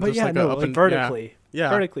 Yeah, But just yeah, like no, a up like and vertically. Yeah.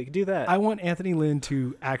 Vertically, do that. I want Anthony Lynn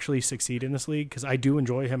to actually succeed in this league because I do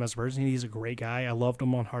enjoy him as a person. He's a great guy. I loved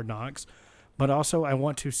him on Hard Knocks. But also I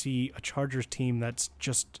want to see a Chargers team that's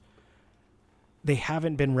just they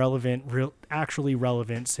haven't been actually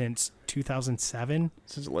relevant since 2007.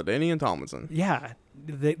 Since LaDainian Tomlinson. Yeah,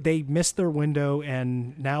 they missed their window,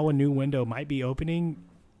 and now a new window might be opening.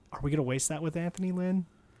 Are we going to waste that with Anthony Lynn?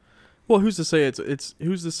 Well, who's to say it's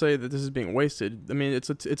who's to say that this is being wasted? I mean, it's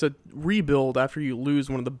a rebuild after you lose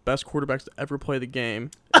one of the best quarterbacks to ever play the game.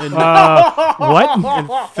 And, What?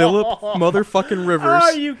 and Philip motherfucking Rivers,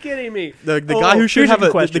 Are you kidding me? the guy who should here's a have good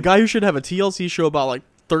the question. guy who should have a TLC show about like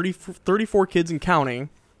 34 kids and counting.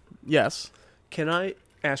 Yes, Can I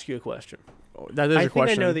ask you a question? that is I a think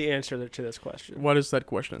question. I know the answer to this question. What is that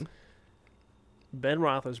question? Ben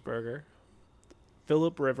Roethlisberger,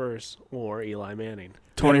 Philip Rivers, or Eli Manning?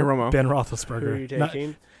 Tony Ben- Romo. Ben Who are you Roethlisberger. Not-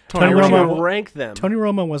 taking? Tony How would Romo- you rank them? Tony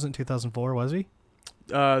Romo wasn't 2004, was he?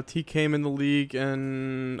 He came in the league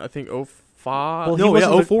in I think 05. Well, he no, yeah,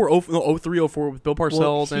 wasn't the- 04, 03, 04 with Bill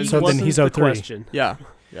Parcells and So then wasn't he's the 03. question. yeah.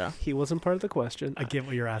 He wasn't part of the question. I get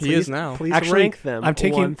what you're asking. He is now. Please Actually, rank them. I'm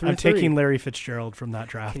taking 1 through I'm taking 3. Larry Fitzgerald from that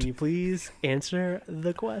draft. Can you please answer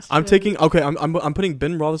the question? I'm taking I'm putting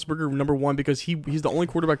Ben Roethlisberger number 1 because he's the only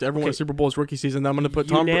quarterback to ever win a Okay. Super Bowl his rookie season. Then I'm going to put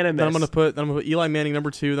Then I'm Unanimous. going to put Eli Manning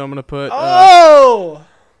number 2. Then I'm going to put Oh!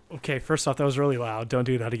 Okay, first off, that was really loud. Don't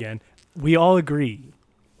do that again. We all agree.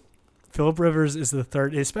 Philip Rivers is the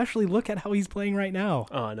third. Especially look at how he's playing right now.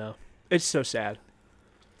 Oh no, it's so sad.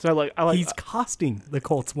 So I like. He's costing the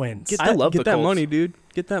Colts wins. I love get the that Colts. money, dude.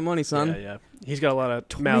 Get that money, son. Yeah. He's got a lot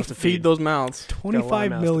of mouths to Feed those mouths. Got a lot of 25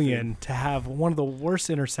 mouths to million to have one of the worst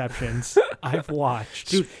interceptions I've watched.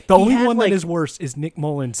 Dude, the he only had, one like- that is worse is Nick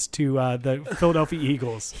Mullins to the Philadelphia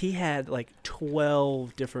Eagles. He had like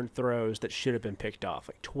 12 different throws that should have been picked off.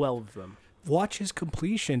 Like 12 of them. Watch his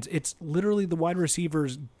completions. It's literally the wide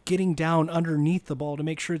receivers getting down underneath the ball to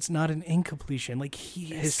make sure it's not an incompletion. Like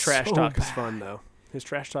His trash so talk is bad. fun though. His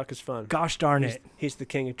trash talk is fun. Gosh darn He's, it. he's the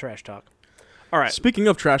king of trash talk. All right. Speaking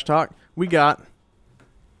of trash talk, we got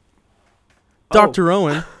Dr.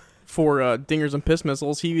 Owen for Dingers and Piss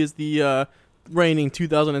Missiles. He is the reigning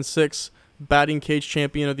 2006 batting cage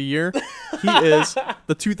champion of the year. He is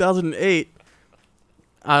the 2008.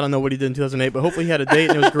 I don't know what he did in 2008, but hopefully he had a date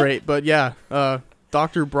and it was great. But yeah,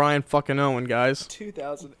 Dr. Brian fucking Owen, guys.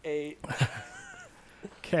 2008.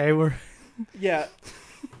 Okay, we're Yeah.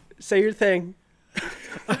 Say your thing.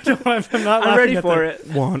 I'm not I'm ready for it.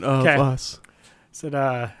 One of Okay. us. Said,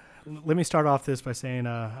 let me start off this by saying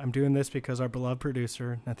I'm doing this because our beloved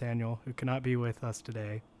producer, Nathaniel, who cannot be with us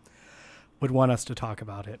today, would want us to talk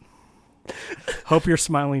about it. Hope you're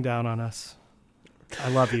smiling down on us. I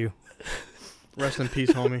love you. Rest in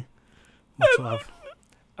peace, homie. Much love.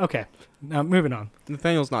 Okay, now moving on.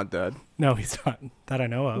 Nathaniel's not dead. No, he's not. That I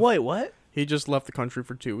know of. Wait, what? He just left the country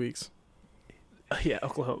for 2 weeks. Yeah,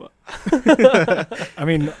 Oklahoma. I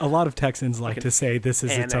mean, a lot of Texans like Fucking to say this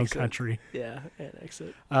is its own annex it. country. Yeah, annex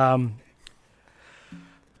it.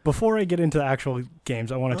 Before I get into the actual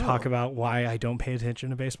games, I want to Oh. talk about why I don't pay attention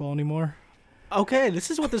to baseball anymore. Okay, this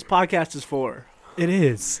is what this podcast is for. It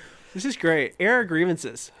is. This is great. Air our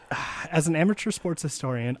grievances. As an amateur sports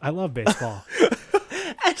historian, I love baseball.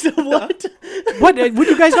 As a what? What would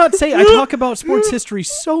you guys not say? I talk about sports history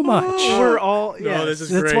so much. We're all. No, Yes. this is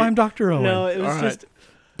That's great. why I'm Dr. Owen. No, it was All right. just.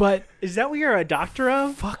 But Is that what you're a doctor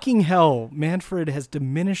of? fucking hell, Manfred has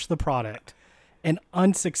diminished the product and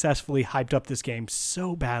unsuccessfully hyped up this game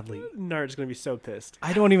so badly. Nard's gonna be so pissed.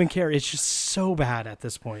 I don't even care. It's just so bad at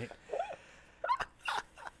this point.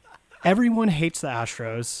 Everyone hates the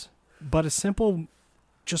Astros, but a simple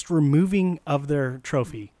just removing of their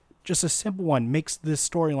trophy just a simple one, makes this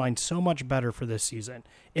storyline so much better for this season.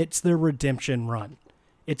 It's their redemption run.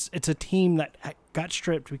 It's a team that got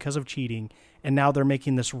stripped because of cheating, and now they're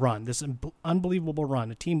making this run, this unbelievable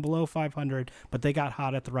run. A team below 500, but they got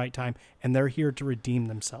hot at the right time, and they're here to redeem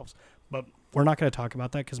themselves. But we're not going to talk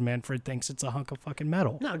about that because Manfred thinks it's a hunk of fucking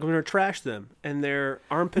metal. No, we're going to trash them and their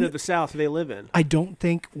armpit of the South they live in. I don't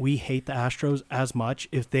think we hate the Astros as much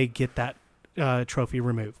if they get that trophy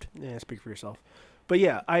removed. Yeah, speak for yourself. But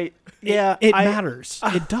yeah, it matters.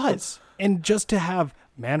 It does. And just to have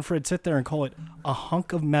Manfred sit there and call it a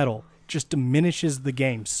hunk of metal just diminishes the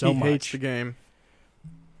game so much. He hates the game.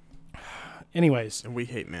 Anyways. And we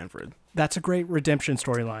hate Manfred. That's a great redemption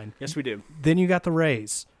storyline. Yes, we do. Then you got the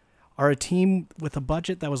Rays, are a team with a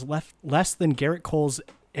budget that was less than Garrett Cole's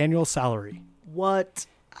annual salary. What?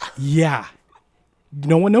 Yeah.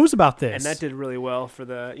 No one knows about this. And that did really well for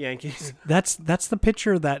the Yankees. That's the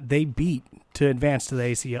pitcher that they beat to advance to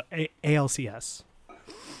the ALCS.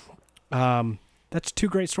 That's two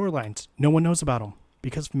great storylines. No one knows about them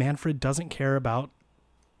because Manfred doesn't care about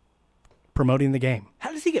promoting the game.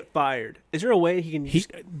 How does he get fired? Is there a way he can...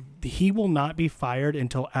 He will not be fired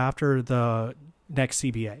until after the next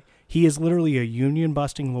CBA. He is literally a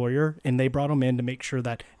union-busting lawyer, and they brought him in to make sure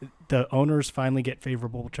that the owners finally get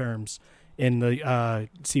favorable terms in the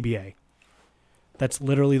CBA. That's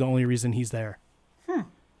literally the only reason he's there.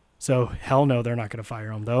 So, hell no, they're not going to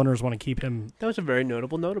fire him. The owners want to keep him. That was a very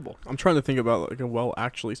notable. I'm trying to think about like a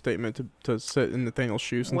well-actually statement to sit in Nathaniel's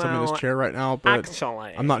shoes since I'm in this chair right now, but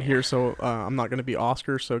actually, I'm not here, so I'm not going to be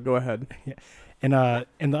Oscar, so go ahead. Yeah. And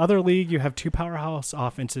in the other league, you have two powerhouse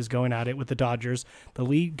offenses going at it with the Dodgers, the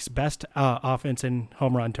league's best offense in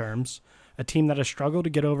home run terms, a team that has struggled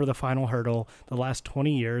to get over the final hurdle the last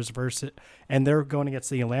 20 years, and they're going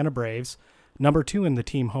against the Atlanta Braves, number 2 in the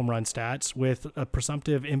team home run stats, with a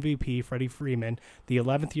presumptive MVP, Freddie Freeman, the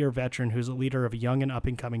 11th-year veteran who's a leader of a young and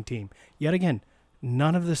up-and-coming team. Yet again,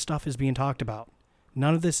 none of this stuff is being talked about.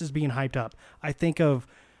 None of this is being hyped up. I think of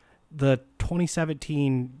the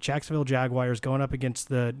 2017 Jacksonville Jaguars going up against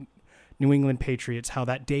the New England Patriots, how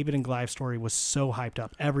that David and Goliath story was so hyped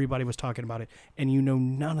up. Everybody was talking about it, and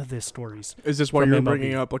none of this stories. Is this why you were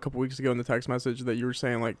bringing up a couple weeks ago in the text message that you were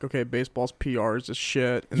saying, like, okay, baseball's PR is just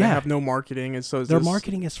shit, and they have no marketing, and so their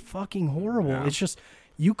marketing is fucking horrible. Yeah. It's just,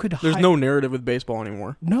 you could There's no narrative with baseball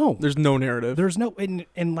anymore. No. There's no narrative. There's no,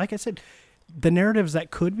 and like I said, the narratives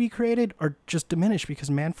that could be created are just diminished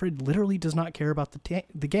because Manfred literally does not care about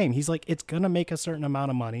the game. He's like, it's going to make a certain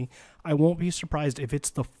amount of money. I won't be surprised if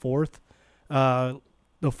it's the fourth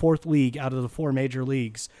league out of the 4 major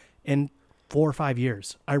leagues in 4 or 5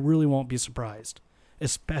 years. I really won't be surprised,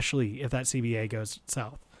 especially if that CBA goes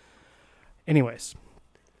south. Anyways,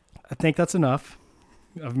 I think that's enough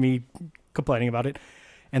of me complaining about it.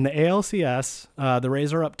 And the ALCS, the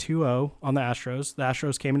Rays are up 2-0 on the Astros. The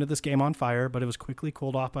Astros came into this game on fire, but it was quickly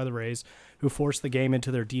cooled off by the Rays, who forced the game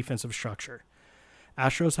into their defensive structure.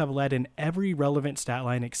 Astros have led in every relevant stat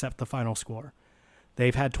line except the final score.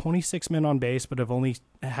 They've had 26 men on base, but have only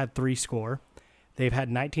had 3 score. They've had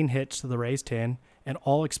 19 hits to the Rays' 10, and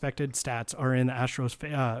all expected stats are in the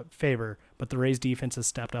Astros' favor, but the Rays' defense has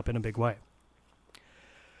stepped up in a big way.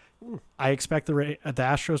 I expect the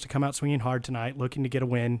Astros to come out swinging hard tonight, looking to get a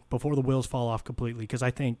win before the wheels fall off completely, because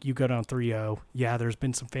I think you go down 3-0. Yeah, there's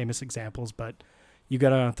been some famous examples, but you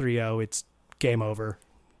go down 3-0, it's game over,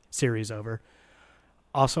 series over.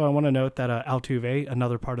 Also, I want to note that Altuve,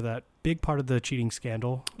 another big part of the cheating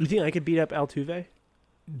scandal. You think I could beat up Altuve?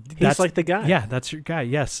 He's like the guy. Yeah, that's your guy.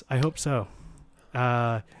 Yes, I hope so.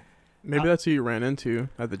 Maybe that's who you ran into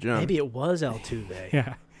at the gym. Maybe it was Altuve.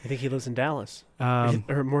 Yeah. I think he lives in Dallas,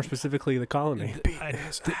 or more specifically, the Colony.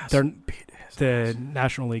 The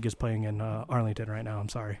National League is playing in Arlington right now. I'm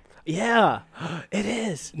sorry. Yeah, it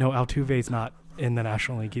is. No, Altuve's not in the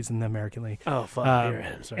National League. He's in the American League. Oh, fuck.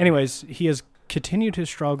 I'm sorry. Anyways, he has continued to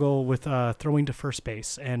struggle with throwing to first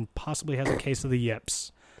base and possibly has a case of the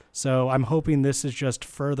yips. So I'm hoping this is just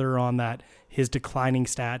further on that his declining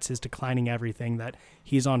stats, his declining everything, that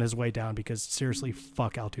he's on his way down because seriously,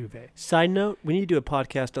 fuck Altuve. Side note, we need to do a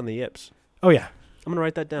podcast on the yips. Oh, yeah. I'm going to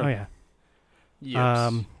write that down. Oh, yeah.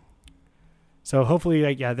 Yips. So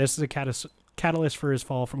hopefully, this is a catalyst for his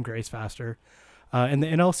fall from grace faster. In the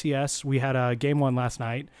NLCS, we had a Game 1 last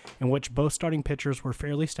night in which both starting pitchers were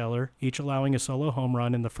fairly stellar, each allowing a solo home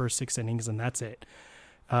run in the first 6 innings, and that's it.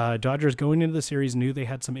 Dodgers going into the series knew they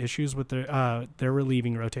had some issues with their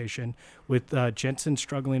relieving rotation, with Jensen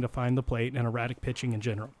struggling to find the plate and erratic pitching in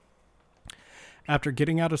general. After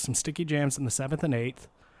getting out of some sticky jams in the 7th and 8th,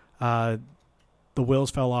 the wheels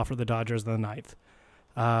fell off for the Dodgers in the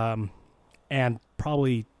 9th, and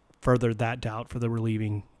probably furthered that doubt for the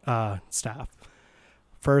relieving staff.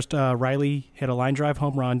 First, Riley hit a line drive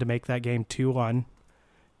home run to make that game 2-1.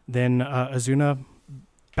 Then Ozuna,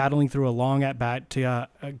 battling through a long at-bat,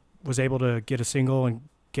 was able to get a single and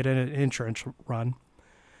get an insurance run.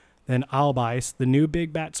 Then Albies, the new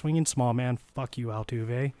big bat swinging small man, fuck you,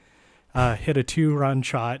 Altuve, hit a 2-run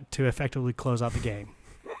shot to effectively close out the game.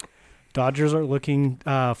 Dodgers are looking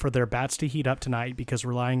for their bats to heat up tonight because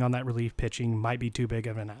relying on that relief pitching might be too big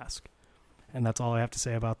of an ask. And that's all I have to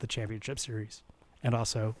say about the championship series. And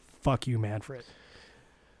also, fuck you, Manfred.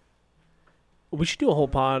 We should do a whole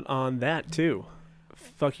pod on that, too.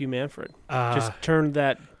 Fuck you, Manfred. Just turn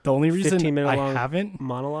that the only reason 15-minute I long haven't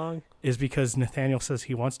monologue is because Nathaniel says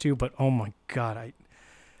he wants to, but oh my God,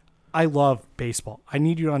 I love baseball. I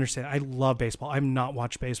need you to understand, I love baseball. I've not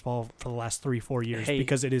watched baseball for the last 3-4 years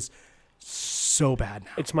because it is so bad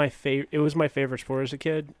now. It's my favorite. It was my favorite sport as a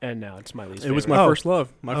kid, and now it's my least favorite. It was my first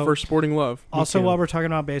love, my first sporting love. Also, while we're talking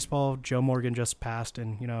about baseball, Joe Morgan just passed,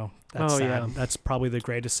 and that's sad. Yeah. That's probably the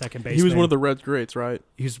greatest second baseman. He was one of the Reds greats, right?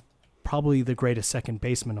 He's probably the greatest second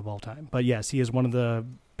baseman of all time. But yes, he is one of the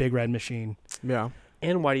Big Red Machine. Yeah.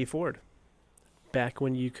 And Whitey Ford. Back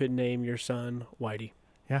when you could name your son Whitey.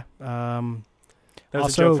 Yeah. That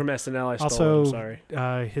was a joke from SNL. I stole it. I'm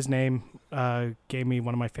sorry. His name gave me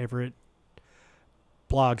one of my favorite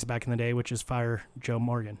blogs back in the day, which is Fire Joe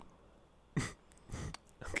Morgan.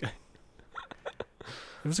 Okay.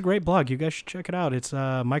 It was a great blog. You guys should check it out. It's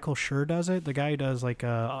Michael Schur does it. The guy who does like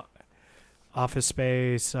Office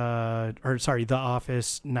Space, The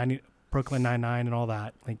Office, Brooklyn Nine-Nine, and all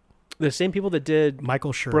that. Like the same people that did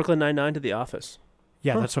Michael Schur, Brooklyn Nine-Nine to The Office.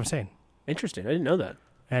 Yeah, that's what I'm saying. Interesting. I didn't know that.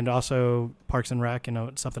 And also Parks and Rec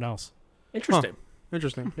and something else. Interesting.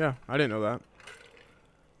 Interesting. Yeah, I didn't know that.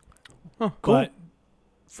 Oh, cool. But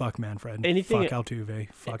fuck Manfred. Fuck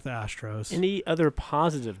Altuve. Fuck the Astros. Any other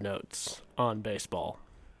positive notes on baseball?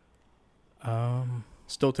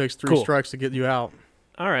 Still takes 3 strikes to get you out.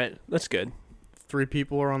 All right, that's good. 3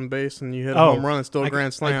 people are on base and you hit a home run. It's still a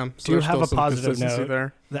grand slam. So do have a positive note.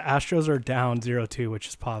 There. The Astros are down 0-2, which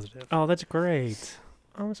is positive. Oh, that's great.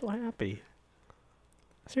 I'm so happy.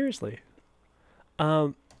 Seriously.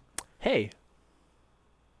 Hey,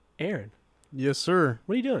 Aaron. Yes, sir.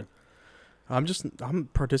 What are you doing? I'm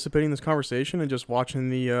participating in this conversation and just watching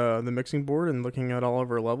the mixing board and looking at all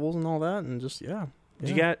of our levels and all that and just You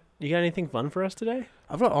got anything fun for us today?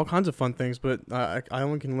 I've got all kinds of fun things, but I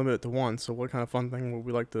only can limit it to one. So what kind of fun thing would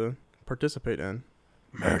we like to participate in?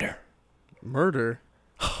 Murder?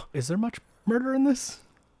 Is there much murder in this?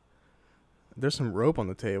 There's some rope on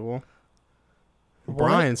the table. What?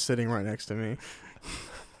 Brian's sitting right next to me.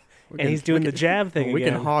 And he's doing the jab thing we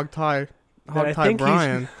again. We can hog tie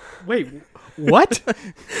Brian. Wait, what?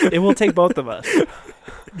 It will take both of us.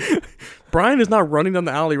 Brian is not running down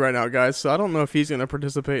the alley right now, guys, so I don't know if he's going to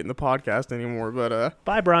participate in the podcast anymore, but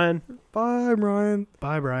bye, Brian. Bye, Brian.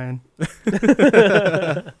 Bye, Brian.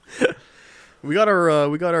 We got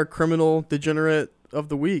our criminal degenerate of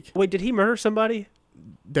the week. Wait, did he murder somebody?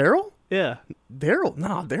 Darryl? Yeah.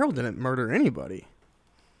 Darryl didn't murder anybody.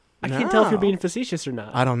 I can't tell if you're being facetious or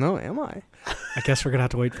not. I don't know, am I? I guess we're going to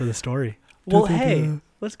have to wait for the story. Well, hey,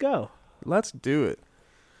 let's go. Let's do it.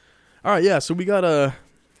 All right, yeah, so we got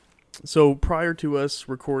so prior to us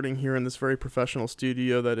recording here in this very professional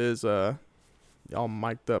studio that is all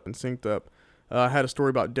mic'd up and synced up, I had a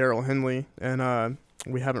story about Darryl Henley, and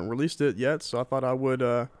we haven't released it yet, so I thought I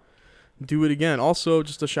would do it again. Also,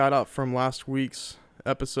 just a shout out from last week's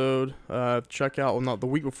episode. Check out, well, not the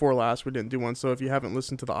week before last, we didn't do one, so if you haven't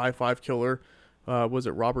listened to the I-5 killer, was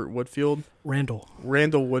it Robert Woodfield? Randall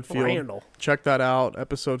Woodfield. Check that out.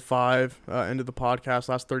 Episode 5, end of the podcast,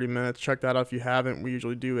 last 30 minutes. Check that out if you haven't. We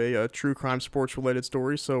usually do a true crime sports related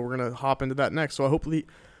story, so we're going to hop into that next. So I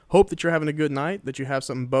hope that you're having a good night, that you have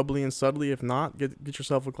something bubbly and subtly. If not, get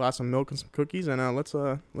yourself a glass of milk and some cookies, and let's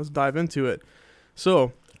dive into it.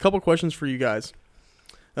 So, a couple questions for you guys.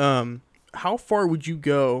 How far would you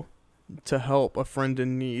go to help a friend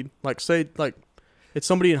in need? Like, say, like, it's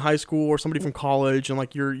somebody in high school or somebody from college, and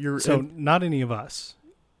like you're so not any of us,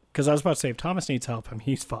 because I was about to say if Thomas needs help,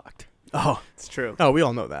 he's fucked. Oh, it's true. Oh, we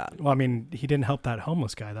all know that. Well, I mean, he didn't help that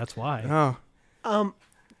homeless guy. That's why. Oh,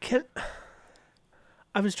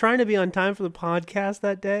 I was trying to be on time for the podcast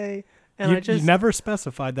that day, and you never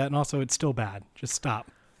specified that, and also it's still bad. Just stop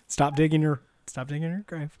digging your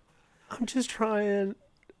grave. I'm just trying.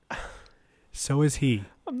 So is he.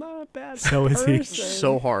 I'm not a bad so person. Is he.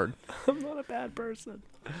 So hard. I'm not a bad person.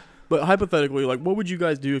 But hypothetically, like, what would you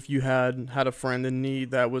guys do if you had a friend in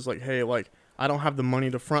need that was like, hey, like, I don't have the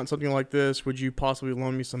money to front something like this. Would you possibly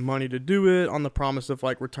loan me some money to do it on the promise of,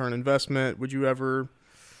 like, return investment? Would you ever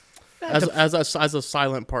as a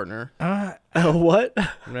silent partner. What?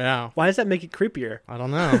 Yeah. Why does that make it creepier? I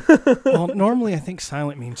don't know. Well, normally I think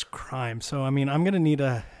silent means crime. So, I mean, I'm going to need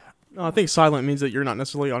a... No, I think silent means that you're not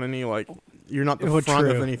necessarily on any, like, you're not the front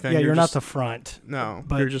of anything. Yeah, you're not just, the front. No,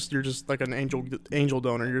 but you're just like an angel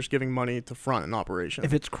donor. You're just giving money to front an operation.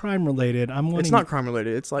 If it's crime related, I'm wanting... It's not crime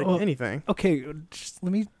related. It's like anything. Okay, just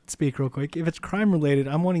let me speak real quick. If it's crime related,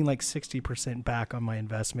 I'm wanting like 60% back on my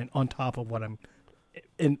investment on top of what I'm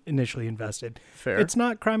initially invested. Fair. It's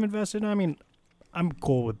not crime invested. I mean, I'm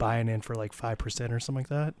cool with buying in for like 5% or something like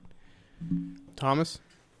that. Thomas?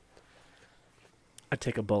 I'd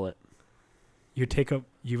take a bullet. You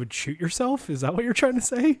would shoot yourself? Is that what you're trying to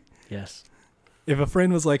say? Yes. If a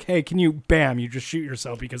friend was like, hey, can you, bam, you just shoot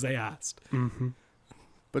yourself because they asked. Mm-hmm.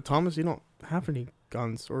 But Thomas, you don't have any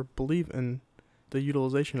guns or believe in the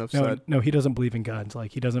utilization of said. No, he doesn't believe in guns.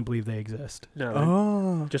 Like, he doesn't believe they exist.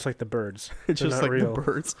 No. Just like the birds. Just like real. the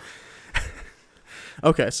birds.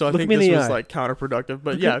 Okay, so I Look think me in this the was eye. like counterproductive.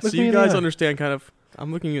 But Look yeah, me so you in the guys eye. understand kind of,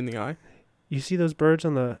 I'm looking you in the eye. You see those birds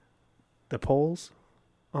on the poles?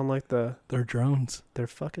 On like They're drones. they're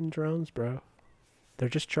fucking drones, bro. They're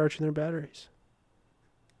just charging their batteries.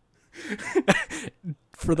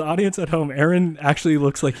 For the audience at home, Aaron actually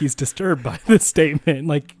looks like he's disturbed by this statement.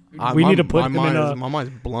 Like, we need to put him in a... My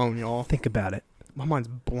mind's blown, y'all. Think about it. My mind's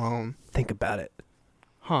blown. Think about it.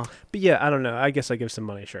 Huh. But yeah, I don't know. I guess I give some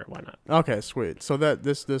money. Sure, why not? Okay, sweet. So that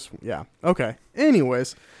this yeah. Okay.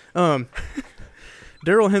 Anyways,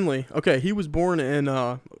 Darryl Henley. Okay, he was born in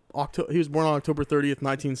He was born on October 30th,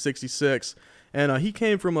 1966, and he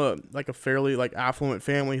came from a fairly affluent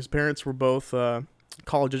family. His parents were both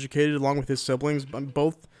college educated, along with his siblings.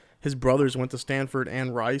 Both his brothers went to Stanford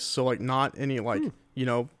and Rice, so not any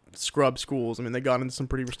scrub schools. I mean, they got into some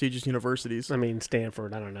pretty prestigious universities. I mean,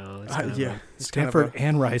 Stanford. I don't know. It's kind of yeah, Stanford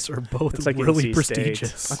and Rice are both it's like really NC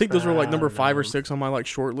prestigious. State. I think those were number 5 or know. 6 on my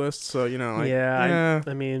short list. So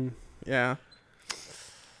I mean, yeah.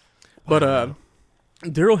 But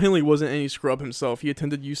Darryl Henley wasn't any scrub himself. He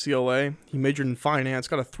attended UCLA. He majored in finance,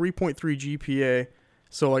 got a 3.3 GPA.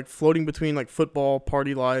 So floating between football,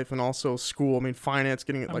 party life, and also school. I mean, finance,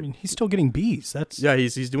 getting I mean, he's still getting B's. That's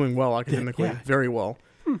he's doing well academically, Yeah. very well.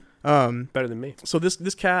 better than me. So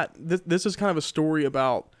this cat, this is kind of a story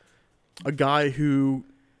about a guy who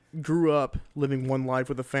grew up living one life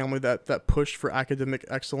with a family that pushed for academic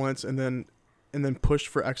excellence and then pushed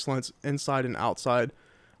for excellence inside and outside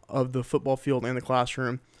of the football field and the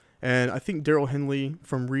classroom. And I think Darryl Henley,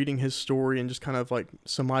 from reading his story and just kind of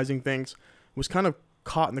surmising things, was kind of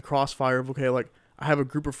caught in the crossfire of, okay, I have a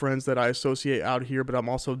group of friends that I associate out here, but I'm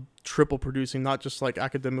also triple producing, not just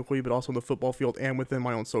academically, but also in the football field and within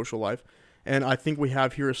my own social life. And I think we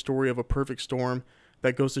have here a story of a perfect storm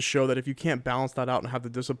that goes to show that if you can't balance that out and have the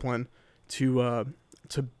discipline to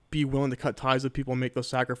be willing to cut ties with people and make those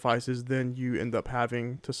sacrifices, then you end up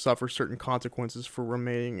having to suffer certain consequences for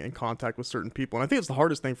remaining in contact with certain people. And I think it's the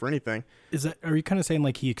hardest thing for anything. Are you kind of saying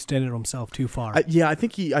he extended himself too far? I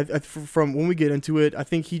think from when we get into it, I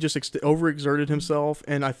think he just overexerted himself.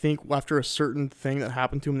 And I think after a certain thing that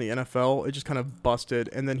happened to him in the NFL, it just kind of busted.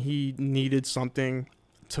 And then he needed something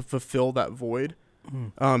to fulfill that void.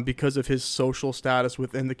 Because of his social status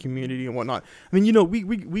within the community and whatnot. I mean,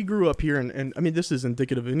 we grew up here, and I mean, this is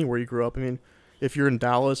indicative of anywhere you grew up. I mean, if you're in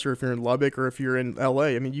Dallas or if you're in Lubbock or if you're in LA,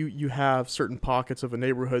 I mean, you have certain pockets of a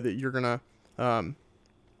neighborhood that you're gonna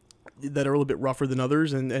that are a little bit rougher than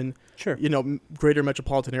others, and Sure. Greater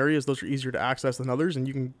metropolitan areas, those are easier to access than others, and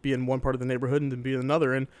you can be in one part of the neighborhood and then be in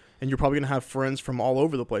another, and you're probably gonna have friends from all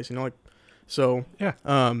over the place, so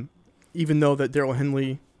Yeah. Even though that Darryl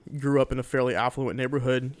Henley grew up in a fairly affluent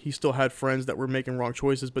neighborhood, he still had friends that were making wrong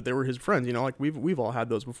choices, but they were his friends. We've all had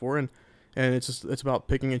those before, and it's about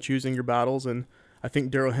picking and choosing your battles. And I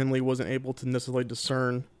think Darryl Henley wasn't able to necessarily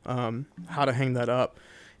discern how to hang that up.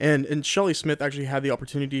 And Shelley Smith actually had the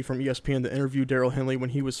opportunity from ESPN to interview Darryl Henley when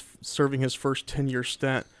he was serving his first 10-year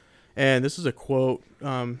stint. And this is a quote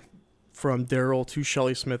from Darryl to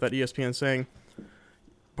Shelley Smith at ESPN saying,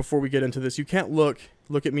 before we get into this, you can't look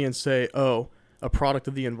at me and say, oh, a product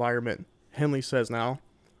of the environment. Henley says now,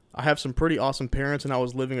 I have some pretty awesome parents and I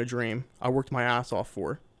was living a dream I worked my ass off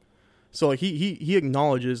for. So he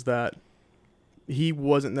acknowledges that he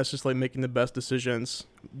wasn't necessarily making the best decisions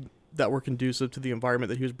that were conducive to the environment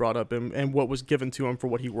that he was brought up in and what was given to him for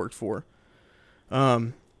what he worked for.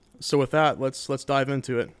 So with that, let's dive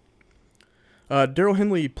into it. Darryl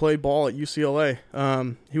Henley played ball at UCLA.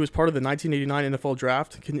 He was part of the 1989 NFL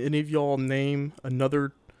draft. Can any of y'all name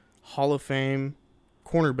another Hall of Fame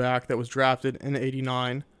cornerback that was drafted in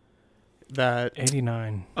 '89 that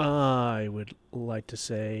 89. I would like to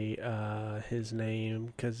say his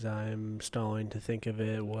name because I'm stalling to think of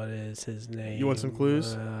it. What is his name? You want some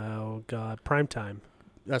clues? Oh, God. Primetime.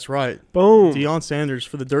 that's right. Boom. Deion Sanders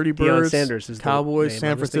for the Dirty Deion Birds, Sanders is the Cowboys, name I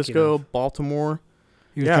San was thinking Francisco, of. Baltimore.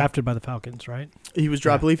 He was Yeah. drafted by the Falcons, right? He was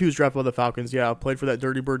drafted. Yeah. I believe he was drafted by the Falcons. Yeah, played for that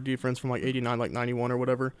Dirty Bird defense from like 89, like 91 or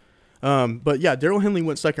whatever. But yeah, Darryl Henley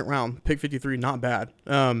went second round, pick 53, not bad.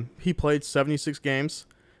 He played 76 games,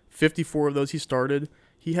 54 of those he started.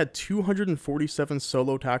 He had 247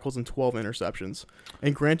 solo tackles and 12 interceptions.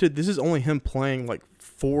 And granted, this is only him playing like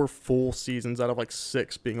 4 full seasons out of like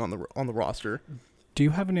 6 being on the roster. Do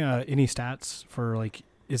you have any stats for like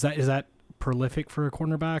is that prolific for a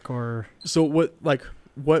cornerback or? So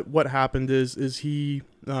what happened is he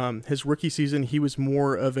his rookie season he was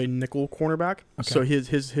more of a nickel cornerback. Okay. So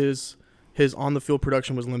his on the field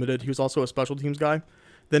production was limited. He was also a special teams guy.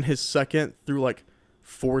 Then his second through like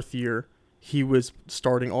 4th year, he was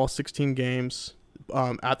starting all 16 games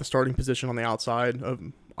at the starting position on the outside of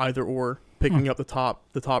either or, picking up the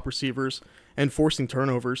top receivers and forcing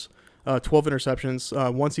turnovers. 12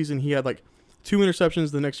 interceptions. One season he had like 2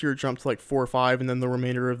 interceptions. The next year it jumped to like 4 or 5, and then the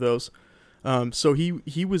remainder of those. So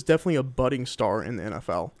he was definitely a budding star in the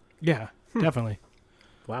NFL. Yeah, definitely.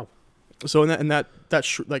 Wow. So in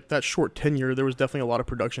that short tenure, there was definitely a lot of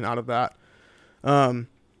production out of that.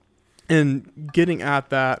 And getting at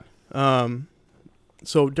that,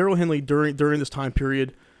 so Darryl Henley during this time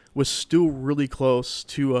period was still really close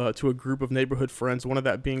to a group of neighborhood friends. One of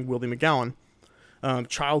that being Willie McGowan,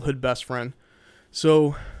 childhood best friend.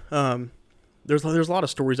 So there's a lot of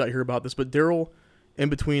stories out here about this, but Darryl, in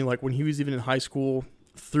between like when he was even in high school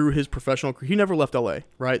through his professional career, he never left LA,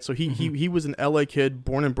 right? So he was an LA kid,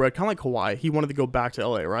 born and bred, kind of like Hawaii. He wanted to go back to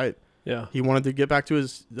LA, right? Yeah. He wanted to get back to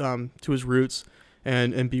his roots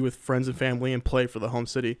and be with friends and family and play for the home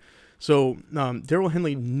city. So Darryl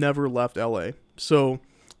Henley never left LA. So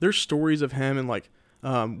there's stories of him and like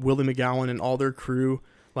Willie McGowan and all their crew,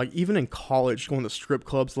 like even in college, going to strip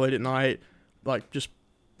clubs late at night, like just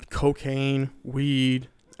cocaine, weed,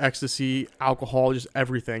 ecstasy, alcohol, just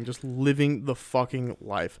everything, just living the fucking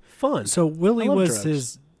life. Fun. So Willie I love was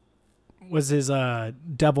drugs. his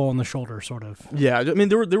devil on the shoulder, sort of. Yeah, I mean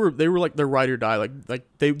they were like their ride or die. Like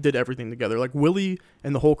they did everything together. Like Willie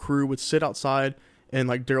and the whole crew would sit outside in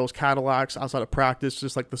like Darryl's Cadillacs outside of practice,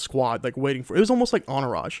 just like the squad, like waiting for. It was almost like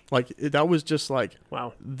entourage. Like that was just like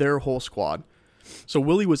Wow. their whole squad. So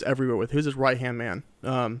Willie was everywhere with. He was his right hand man,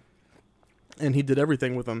 and he did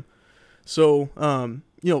everything with him. So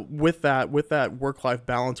with that work life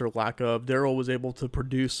balance or lack of, Darryl was able to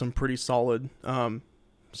produce some pretty solid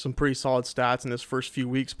stats in his first few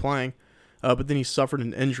weeks playing, but then he suffered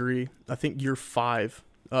an injury. I think year 5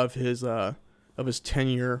 of his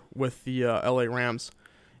tenure with the LA Rams,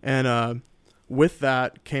 and with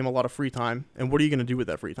that came a lot of free time. And what are you going to do with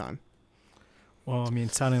that free time? Well, I mean,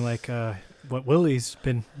 sounding like what Willie's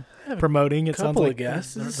been promoting. It sounds Couple like of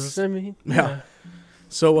guesses. there's- I mean, Yeah.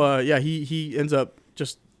 So he ends up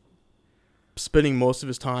just spending most of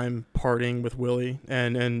his time partying with Willie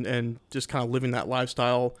and just kind of living that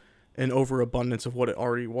lifestyle in overabundance of what it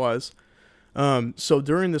already was. So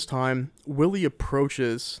during this time, Willie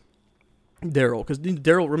approaches Darryl, because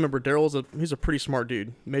he's a pretty smart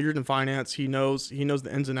dude, majored in finance. He knows the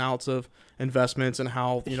ins and outs of investments and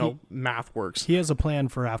how math works. He has a plan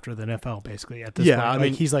for after the NFL, basically. At this Yeah, point, I like,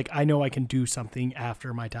 mean, he's like, I know I can do something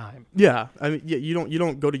after my time. Yeah, I mean, you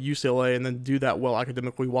don't go to UCLA and then do that well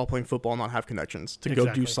academically while playing football and not have connections to go do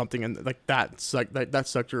Exactly. something in like that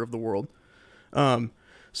sector of the world.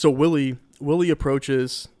 So Willie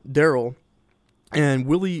approaches Darryl, and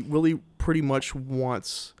Willie pretty much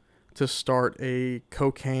wants to start a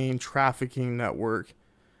cocaine trafficking network.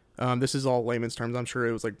 This is all layman's terms. I'm sure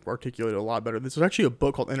it was like articulated a lot better. This is actually a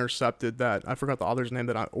book called Intercepted that I forgot the author's name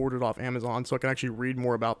that I ordered off Amazon, so I can actually read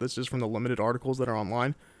more about this just from the limited articles that are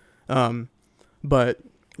online. But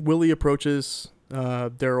Willie approaches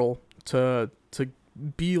Darryl to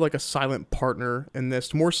be like a silent partner in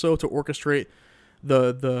this, more so to orchestrate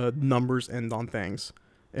the numbers end on things.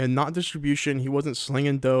 And not distribution. He wasn't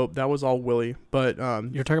slinging dope. That was all Willie. But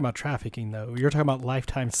You're talking about trafficking, though. You're talking about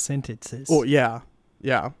lifetime sentences. oh yeah.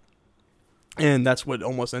 And that's what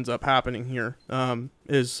almost ends up happening here.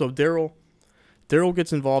 Is so Darryl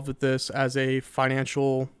gets involved with this as a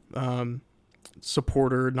financial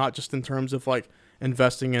supporter, not just in terms of like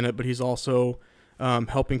investing in it, but he's also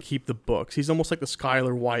helping keep the books. He's almost like the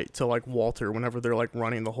Skylar White to like Walter whenever they're like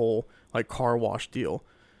running the whole like car wash deal.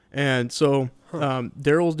 And so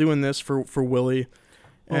Darryl's doing this for Willie,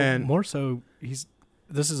 and more so,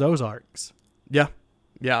 this is Ozarks. yeah.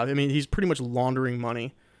 I mean, he's pretty much laundering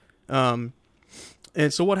money.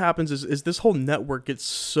 And so what happens is this whole network gets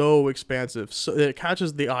so expansive, so it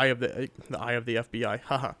catches the eye of the FBI.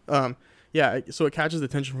 Haha. Yeah, so it catches the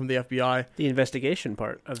attention from the FBI. The investigation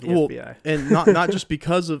part of the FBI, and not just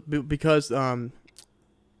because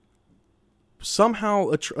somehow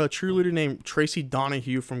a cheerleader named Tracy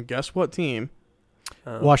Donahue from guess what team?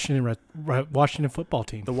 Washington football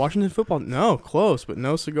team. The Washington football. No, close, but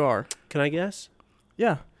no cigar. Can I guess?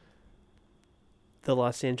 Yeah, the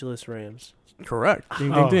Los Angeles Rams. correct.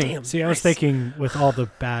 Ding, Oh, ding, ding. damn. See, I was thinking with all the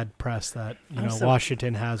bad press that Also-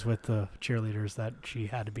 Washington has with the cheerleaders that she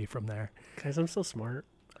had to be from there. Guys, I'm so smart.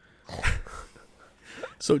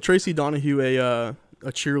 So Tracy Donahue, a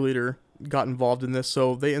cheerleader, got involved in this.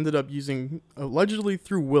 So they ended up using, allegedly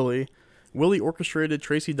through Willie. Willie orchestrated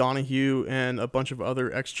Tracy Donahue and a bunch of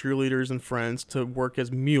other ex-cheerleaders and friends to work as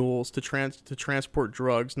mules to transport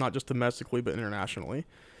drugs, not just domestically but internationally.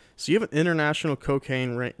 So you have an international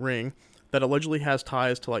cocaine ring that allegedly has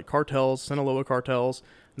ties to like cartels, Sinaloa cartels,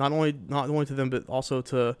 not only to them but also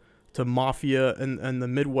to mafia and the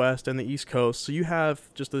Midwest and the East Coast. So you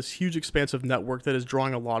have just this huge expansive network that is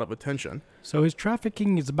drawing a lot of attention. So his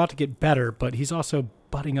trafficking is about to get better, but he's also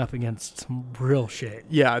butting up against some real shit.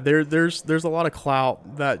 Yeah, there's a lot of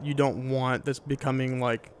clout that you don't want that's becoming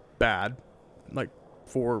like bad, like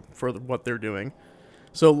for what they're doing.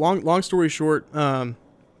 So long story short, the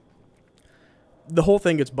whole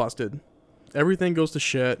thing gets busted. Everything goes to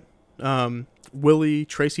shit. Willie,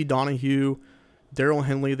 Tracy Donahue, Darryl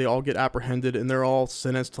Henley, they all get apprehended and they're all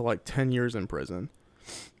sentenced to like 10 years in prison.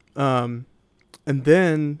 And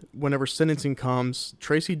then whenever sentencing comes,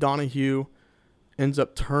 Tracy Donahue ends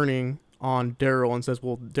up turning on Darryl and says,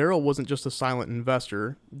 well, Darryl wasn't just a silent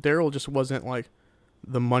investor. Darryl just wasn't like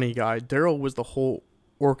the money guy. Darryl was the whole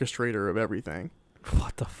orchestrator of everything.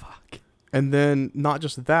 What the fuck? And then not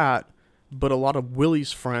just that, but a lot of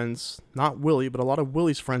Willie's friends, not Willie, but a lot of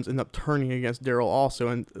Willie's friends end up turning against Darryl also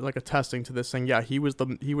and like attesting to this, saying, yeah, he was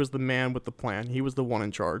the man with the plan. He was the one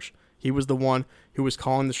in charge. He was the one who was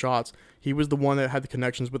calling the shots. He was the one that had the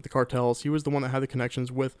connections with the cartels. He was the one that had the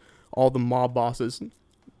connections with all the mob bosses.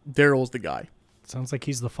 Darryl's the guy. Sounds like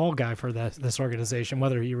he's the fall guy for this organization,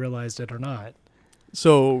 whether he realized it or not.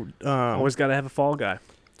 So Always got to have a fall guy.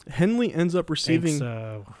 Henley ends up receiving...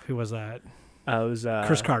 Thanks, who was that? It was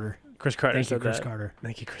Chris Carter. Chris Carter. Thank you, said Chris that. Carter.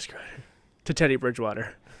 Thank you, Chris Carter. To Teddy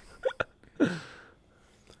Bridgewater.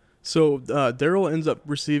 So Darryl ends up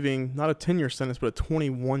receiving not a 10-year sentence, but a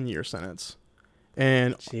 21-year sentence.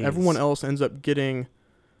 And Jeez. everyone else ends up getting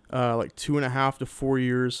like 2.5 to 4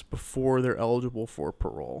 years before they're eligible for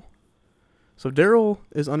parole. So Darryl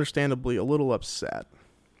is understandably a little upset.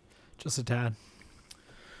 Just a tad.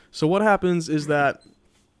 So what happens is that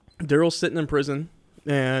Darryl's sitting in prison,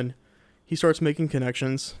 and he starts making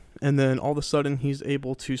connections, and then all of a sudden he's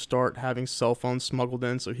able to start having cell phones smuggled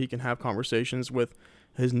in so he can have conversations with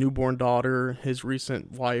his newborn daughter, his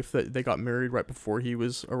recent wife that they got married right before he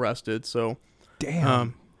was arrested. So,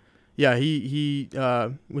 Damn. yeah, he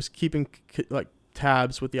was keeping like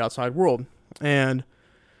tabs with the outside world, and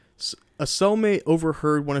a cellmate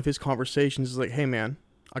overheard one of his conversations. Is like, hey man,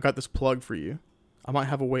 I got this plug for you. I might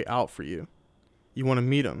have a way out for you. You want to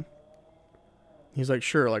meet him? He's like,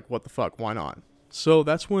 sure. Like, what the fuck? Why not? So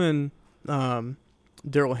that's when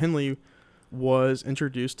Darryl Henley was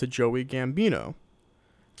introduced to Joey Gambino.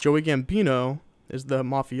 Joey Gambino is one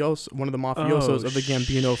of the mafiosos of the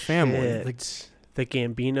Gambino family. Like, the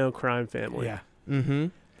Gambino crime family. Yeah. Mm-hmm.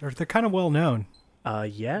 They're kind of well known.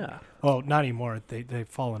 Yeah. Oh, not anymore. They've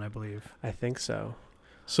fallen, I believe. I think so.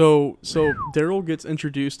 So Darryl gets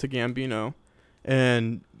introduced to Gambino,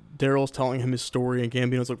 and Darryl's telling him his story, and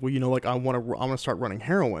Gambino's like, well, like I want to start running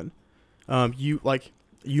heroin. You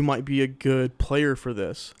might be a good player for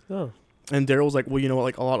this. Oh. And Darryl's like, well,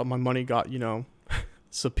 like a lot of my money got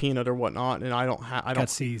subpoenaed or whatnot, and I don't Got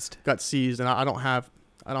seized. and I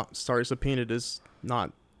don't. Sorry, subpoenaed is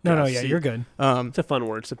not. No, yeah, you're good. It's a fun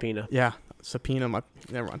word, subpoena. Yeah, subpoena.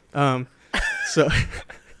 Never mind. So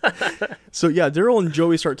yeah, Darryl and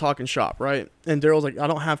Joey start talking shop, right? And Darryl's like, I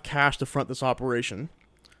don't have cash to front this operation.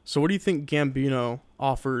 So what do you think Gambino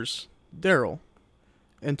offers Darryl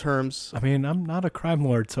in terms? I mean, I'm not a crime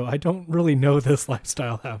lord, so I don't really know this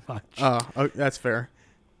lifestyle that much. That's fair.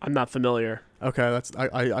 I'm not familiar. Okay,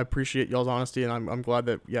 I appreciate y'all's honesty, and I'm glad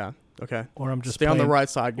that okay. Or I'm just stay on the right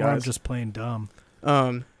side, guys. Or I'm just playing dumb.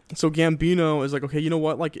 So Gambino is like, okay, you know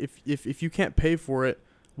what? Like, if you can't pay for it,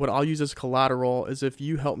 what I'll use as collateral is if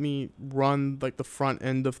you help me run like the front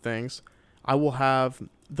end of things, I will have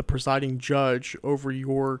the presiding judge over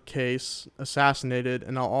your case assassinated,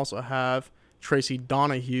 and I'll also have Tracy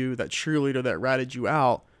Donahue, that cheerleader that ratted you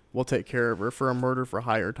out, we'll take care of her for a murder for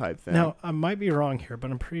hire type thing. Now, I might be wrong here,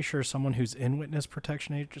 but I'm pretty sure someone who's in witness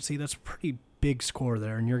protection agency, that's a pretty big score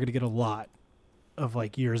there, and you're going to get a lot of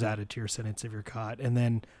like years added to your sentence if you're caught. And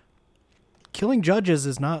then killing judges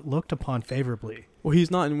is not looked upon favorably. Well,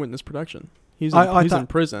 he's not in witness protection. He's in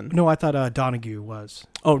prison. No, I thought Donahue was.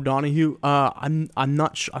 Oh, Donahue. I'm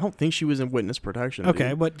not sure. I don't think she was in witness protection. Okay,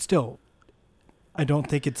 dude. but still, I don't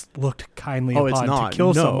think it's looked kindly Oh, it's upon not. to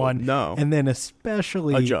kill No, someone. no. And then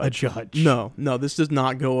especially a judge. No, this does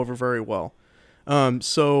not go over very well.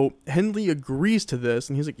 So Henley agrees to this,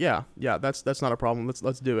 and he's like, yeah, that's not a problem.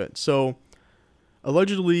 Let's do it. So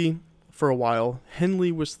allegedly, for a while,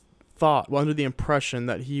 Henley was under the impression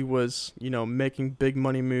that he was, making big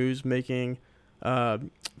money moves,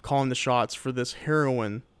 calling the shots for this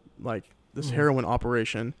heroin, heroin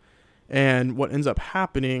operation. And what ends up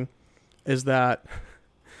happening is that,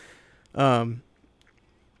 Henley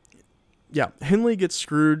gets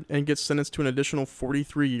screwed and gets sentenced to an additional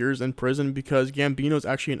 43 years in prison because Gambino's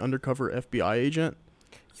actually an undercover FBI agent.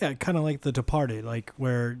 Yeah, kind of like The Departed, like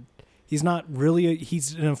where he's not really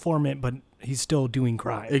he's an informant, but he's still doing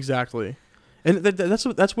crime. Exactly. And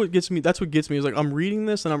that's what gets me. That's what gets me is like I'm reading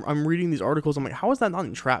this and I'm reading these articles. I'm like, how is that not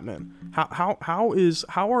entrapment? How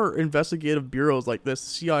are investigative bureaus like this,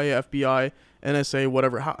 CIA, FBI, NSA,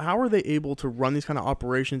 whatever? How are they able to run these kind of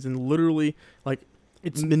operations and literally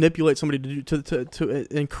manipulate somebody to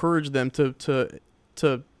encourage them to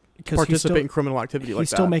participate in criminal activity like that? He's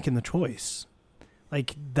still making the choice.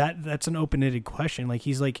 Like that's an open-ended question. Like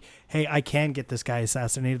he's like, hey, I can get this guy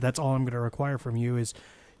assassinated. That's all I'm going to require from you is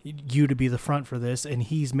you to be the front for this. And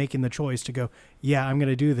he's making the choice to go, yeah, I'm going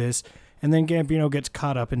to do this. And then Gambino gets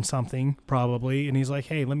caught up in something probably. And he's like,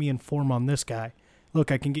 hey, let me inform on this guy. Look,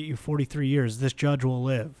 I can get you 43 years. This judge will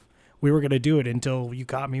live. We were going to do it until you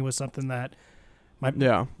caught me with something that might.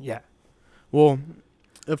 Yeah. Yeah. Well,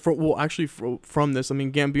 from this, I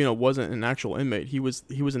mean, Gambino wasn't an actual inmate. He was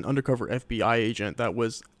an undercover FBI agent that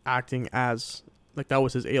was acting as that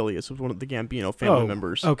was his alias. It was one of the Gambino family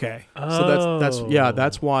members. Okay. So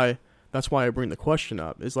that's why I bring the question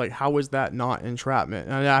up. Is like, how is that not entrapment?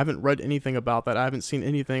 And I haven't read anything about that. I haven't seen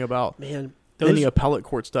anything about any appellate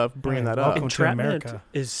court stuff bringing that up. Entrapment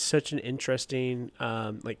is such an interesting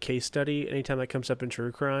case study. Anytime that comes up in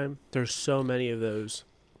true crime, there's so many of those.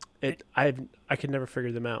 I could never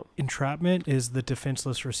figure them out. Entrapment is the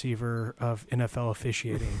defenseless receiver of NFL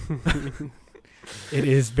officiating. It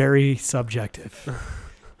is very subjective.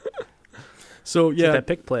 So yeah, like that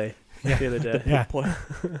pick play the other day. Yeah.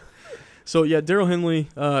 So yeah, Darryl Henley,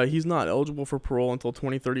 he's not eligible for parole until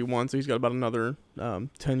 2031, so he's got about another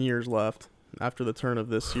 10 years left after the turn of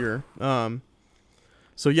this year.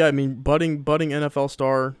 So yeah, I mean, budding NFL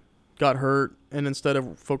star got hurt, and instead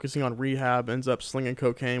of focusing on rehab, ends up slinging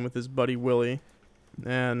cocaine with his buddy Willie.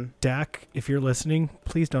 And Dak, if you're listening,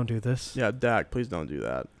 please don't do this. Yeah, Dak, please don't do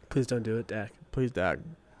that. Please don't do it, Dak. Please, Dak.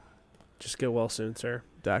 Just get well soon, sir.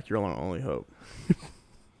 Dak, you're our only hope.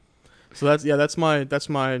 So that's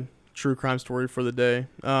my true crime story for the day.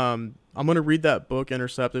 I'm gonna read that book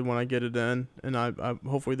Intercepted when I get it in, and I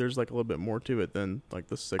hopefully there's like a little bit more to it than like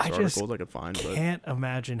the 6 articles I could find. I can't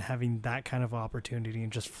imagine having that kind of opportunity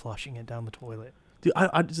and just flushing it down the toilet. Dude,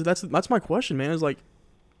 so that's my question, man. Is like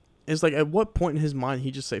at what point in his mind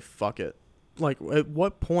he just say fuck it? Like at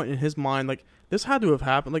what point in his mind, like this had to have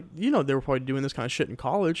happened? Like they were probably doing this kind of shit in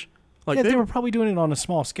college. Like yeah, they were probably doing it on a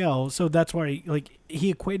small scale, so that's why he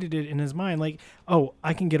equated it in his mind like, oh,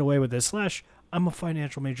 I can get away with this. / I'm a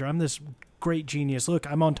financial major. I'm this great genius. Look,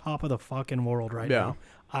 I'm on top of the fucking world right now.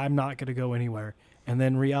 I'm not going to go anywhere. And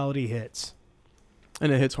then reality hits.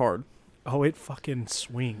 And it hits hard. Oh, it fucking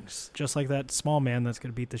swings. Just like that small man that's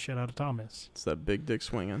going to beat the shit out of Thomas. It's that big dick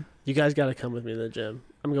swinging. You guys got to come with me to the gym.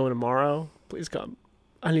 I'm going tomorrow. Please come.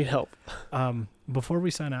 I need help. Before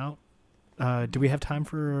we sign out, do we have time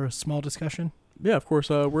for a small discussion? Yeah, of course.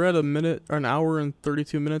 We're at an hour and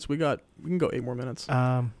 32 minutes. We can go 8 more minutes.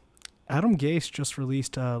 Adam Gase just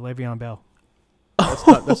released Le'Veon Bell.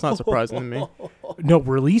 That's not surprising to me. No,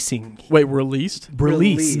 releasing. Wait, released?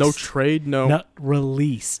 Released. No trade? No. Not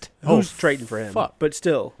released. Who's trading for him? Fuck. But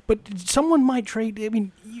still. But someone might trade. I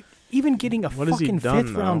mean, even getting a fucking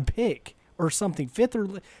fifth-round pick or something.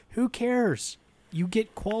 Who cares? You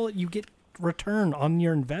get quality. You get return on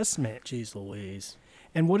your investment. Jeez Louise.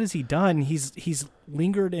 And what has he done? He's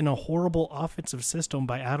lingered in a horrible offensive system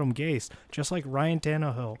by Adam Gase, just like Ryan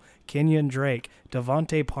Tannehill, Kenyon Drake,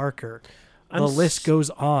 Devontae Parker. The list goes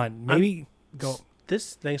on.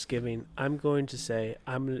 This Thanksgiving, I'm going to say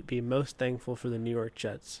I'm going to be most thankful for the New York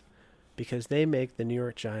Jets because they make the New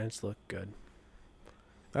York Giants look good.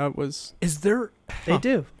 That was... Is there... They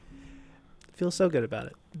do. I feel so good about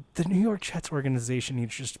it. the New York Jets organization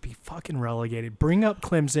needs just to be fucking relegated. Bring up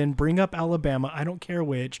Clemson, bring up Alabama. I don't care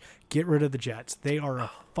which. Get rid of the Jets. They are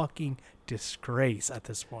a fucking disgrace at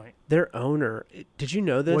this point. Their owner, did you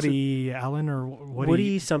know this? Woody Allen or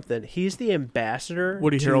Woody something. He's the ambassador.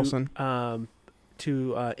 Woody to, Harrelson.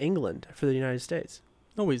 To England for the United States.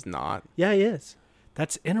 No, he's not. Yeah, he is.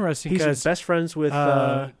 That's interesting. He's best friends with.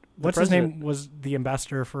 What's his name? Was the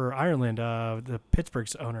ambassador for Ireland? The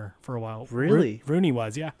Pittsburgh's owner for a while. Really? Rooney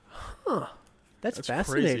was. Yeah. Huh. That's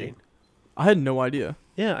fascinating. Crazy. I had no idea.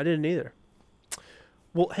 Yeah, I didn't either.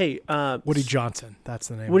 Well, hey, Woody Johnson. That's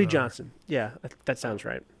the name. Woody of the Johnson. Yeah, that sounds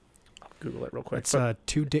right. I'll Google it real quick. It's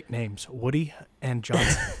two dick names, Woody and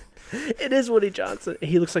Johnson. It is Woody Johnson.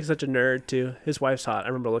 He looks like such a nerd too. His wife's hot. I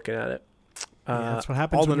remember looking at it. Yeah, that's what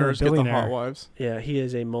happens. All the when you're a nerds get the billionaire. hot wives. Yeah, he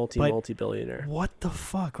is a multi-billionaire. What the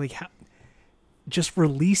fuck? Like, just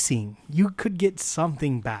releasing, you could get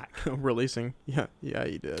something back. Releasing. Yeah,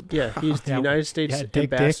 you did. Yeah, he's the United States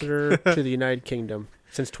Dick. ambassador to the United Kingdom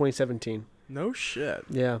since 2017. No shit.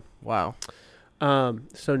 Yeah. Wow.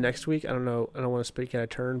 So next week, I don't know. I don't want to speak out of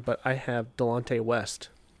turn, but I have Delonte West.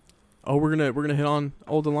 Oh, we're gonna hit on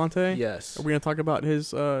old Delonte. Yes. Are we gonna talk about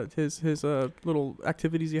his little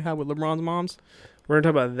activities he had with LeBron's moms? We're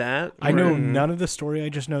gonna talk about that. I know none of the story. I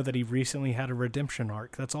just know that he recently had a redemption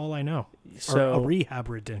arc. That's all I know. So or a rehab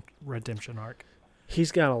redemption arc.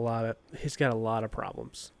 He's got a lot of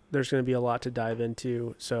problems. There's going to be a lot to dive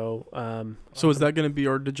into. So, is that going to be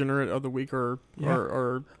our degenerate of the week, or I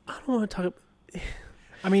don't want to talk.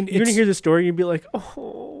 I mean, you're going to hear the story and you'll be like,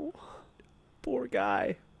 "Oh, poor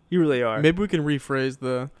guy." You really are. Maybe we can rephrase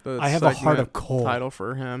the I have a heart of coal title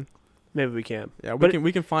for him. Maybe we can. Yeah,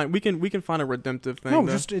 we can find a redemptive thing. No,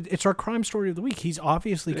 it's our crime story of the week. He's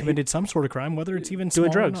obviously committed some sort of crime, whether it's even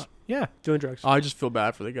doing small drugs. Or not. Yeah, doing drugs. I just feel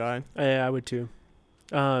bad for the guy. Yeah, I would too.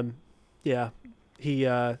 Yeah, he.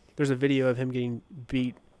 There's a video of him getting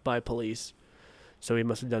beat by police, so he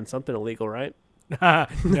must have done something illegal, right? No.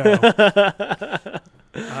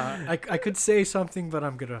 I could say something, but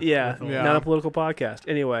I'm gonna. Yeah, not a political podcast.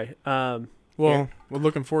 Anyway, we're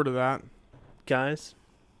looking forward to that, guys.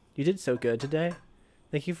 You did so good today.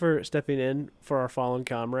 Thank you for stepping in for our fallen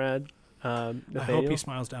comrade. I hope he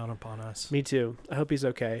smiles down upon us. Me too. I hope he's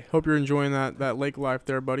okay. Hope you're enjoying that lake life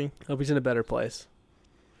there, buddy. Hope he's in a better place.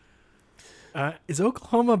 Is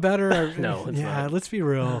Oklahoma better? No, it's not. Let's be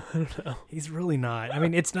real. I don't know. He's really not. I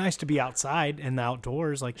mean, it's nice to be outside and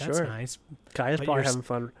outdoors. Like, that's nice. Kai is But probably having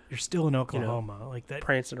fun. You're still in Oklahoma. Like that.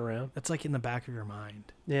 Prancing around. That's like in the back of your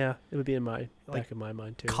mind. Yeah, it would be in my back of my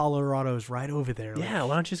mind too. Colorado's right over there. Yeah,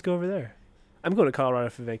 why don't you just go over there? I'm going to Colorado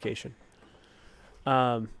for vacation.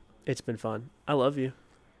 It's been fun. I love you.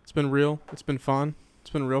 It's been real. It's been fun. It's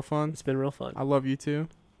been real fun. It's been real fun. I love you too.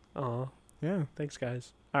 Aw. Yeah. Thanks,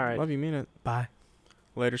 guys. All right. Love you, mean it. Bye.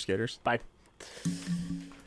 Later, skaters. Bye.